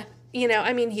 Yeah. you know,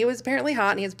 I mean, he was apparently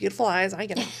hot and he has beautiful eyes. I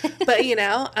get it. But, you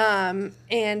know,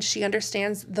 and she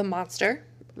understands the monster.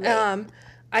 Right.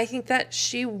 I think that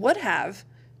she would have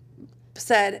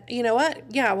said, you know what?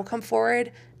 Yeah, we'll come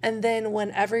forward. And then when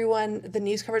the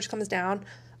news coverage comes down,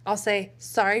 I'll say,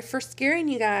 sorry for scaring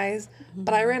you guys,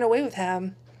 but I ran away with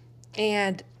him.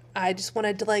 And I just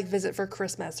wanted to, like, visit for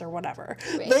Christmas or whatever.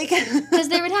 Right. Like, Because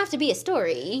there would have to be a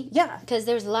story. yeah. Because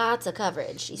there's lots of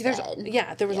coverage, she There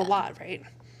was a lot, right?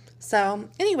 So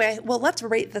anyway, well, let's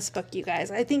rate this book, you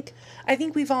guys. I think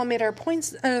we've all made our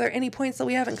points. Are there any points that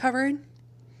we haven't covered?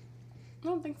 I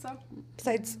don't think so.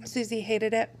 Besides, Susie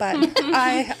hated it, but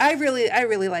I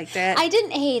really liked it. I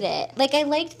didn't hate it. Like, I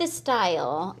liked the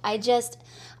style. I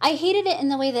hated it in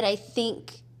the way that I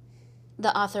think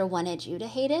the author wanted you to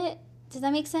hate it. Does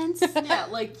that make sense? Yeah,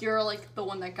 like you're like the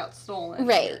one that got stolen.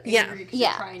 Right. You're Yeah. angry 'cause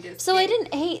you're trying to So I escape.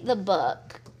 didn't hate the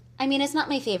book. I mean, it's not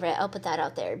my favorite. I'll put that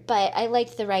out there. But I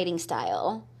liked the writing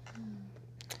style.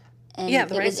 And Yeah,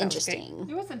 the it writing was style was great. interesting.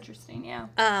 It was interesting, yeah.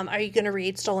 Are you going to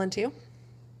read Stolen too?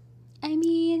 I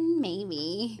mean,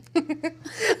 maybe.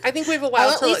 I think we have a I'll while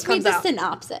at till it least read comes the out.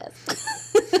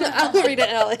 synopsis. I'll read it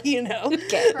and I'll let you know.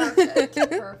 Okay. Perfect.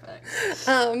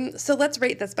 Perfect. So let's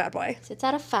rate this bad boy So it's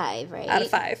out of 5, right? out of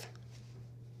 5.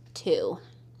 2.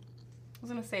 I was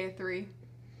gonna say a 3.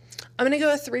 I'm going to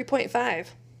go with 3.5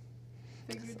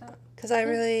 Figured that. because I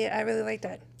really liked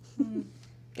it.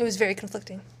 It was very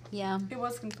conflicting. Yeah. It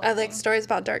was conflicting. I like stories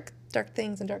about dark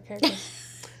things and dark characters.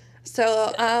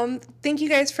 So, thank you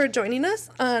guys for joining us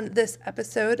on this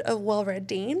episode of Well Read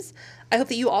Dames. I hope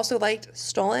that you also liked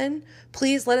Stolen.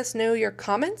 Please let us know your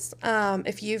comments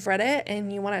if you've read it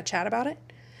and you want to chat about it.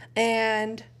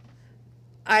 And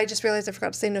I just realized I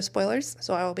forgot to say no spoilers,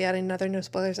 so I will be adding another no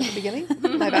spoilers at the beginning.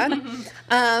 My bad.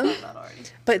 that already.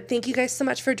 But thank you guys so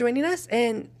much for joining us,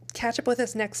 and catch up with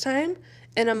us next time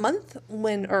in a month,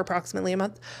 or approximately a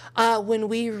month, when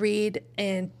we read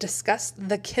and discuss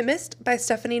The Chemist by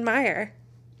Stephanie Meyer.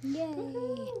 Yay.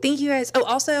 Thank you guys. Oh,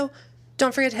 also,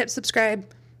 don't forget to hit subscribe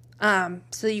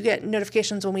so you get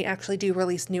notifications when we actually do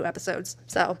release new episodes.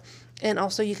 So, and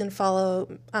also you can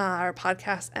follow our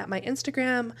podcast at my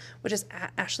Instagram, which is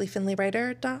at Ashley Finley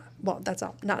Writer. Well, that's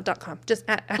all, not .com, just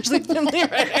at Ashley Finley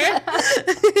Writer.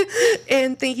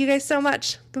 And thank you guys so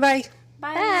much. Goodbye.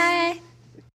 Bye. Bye.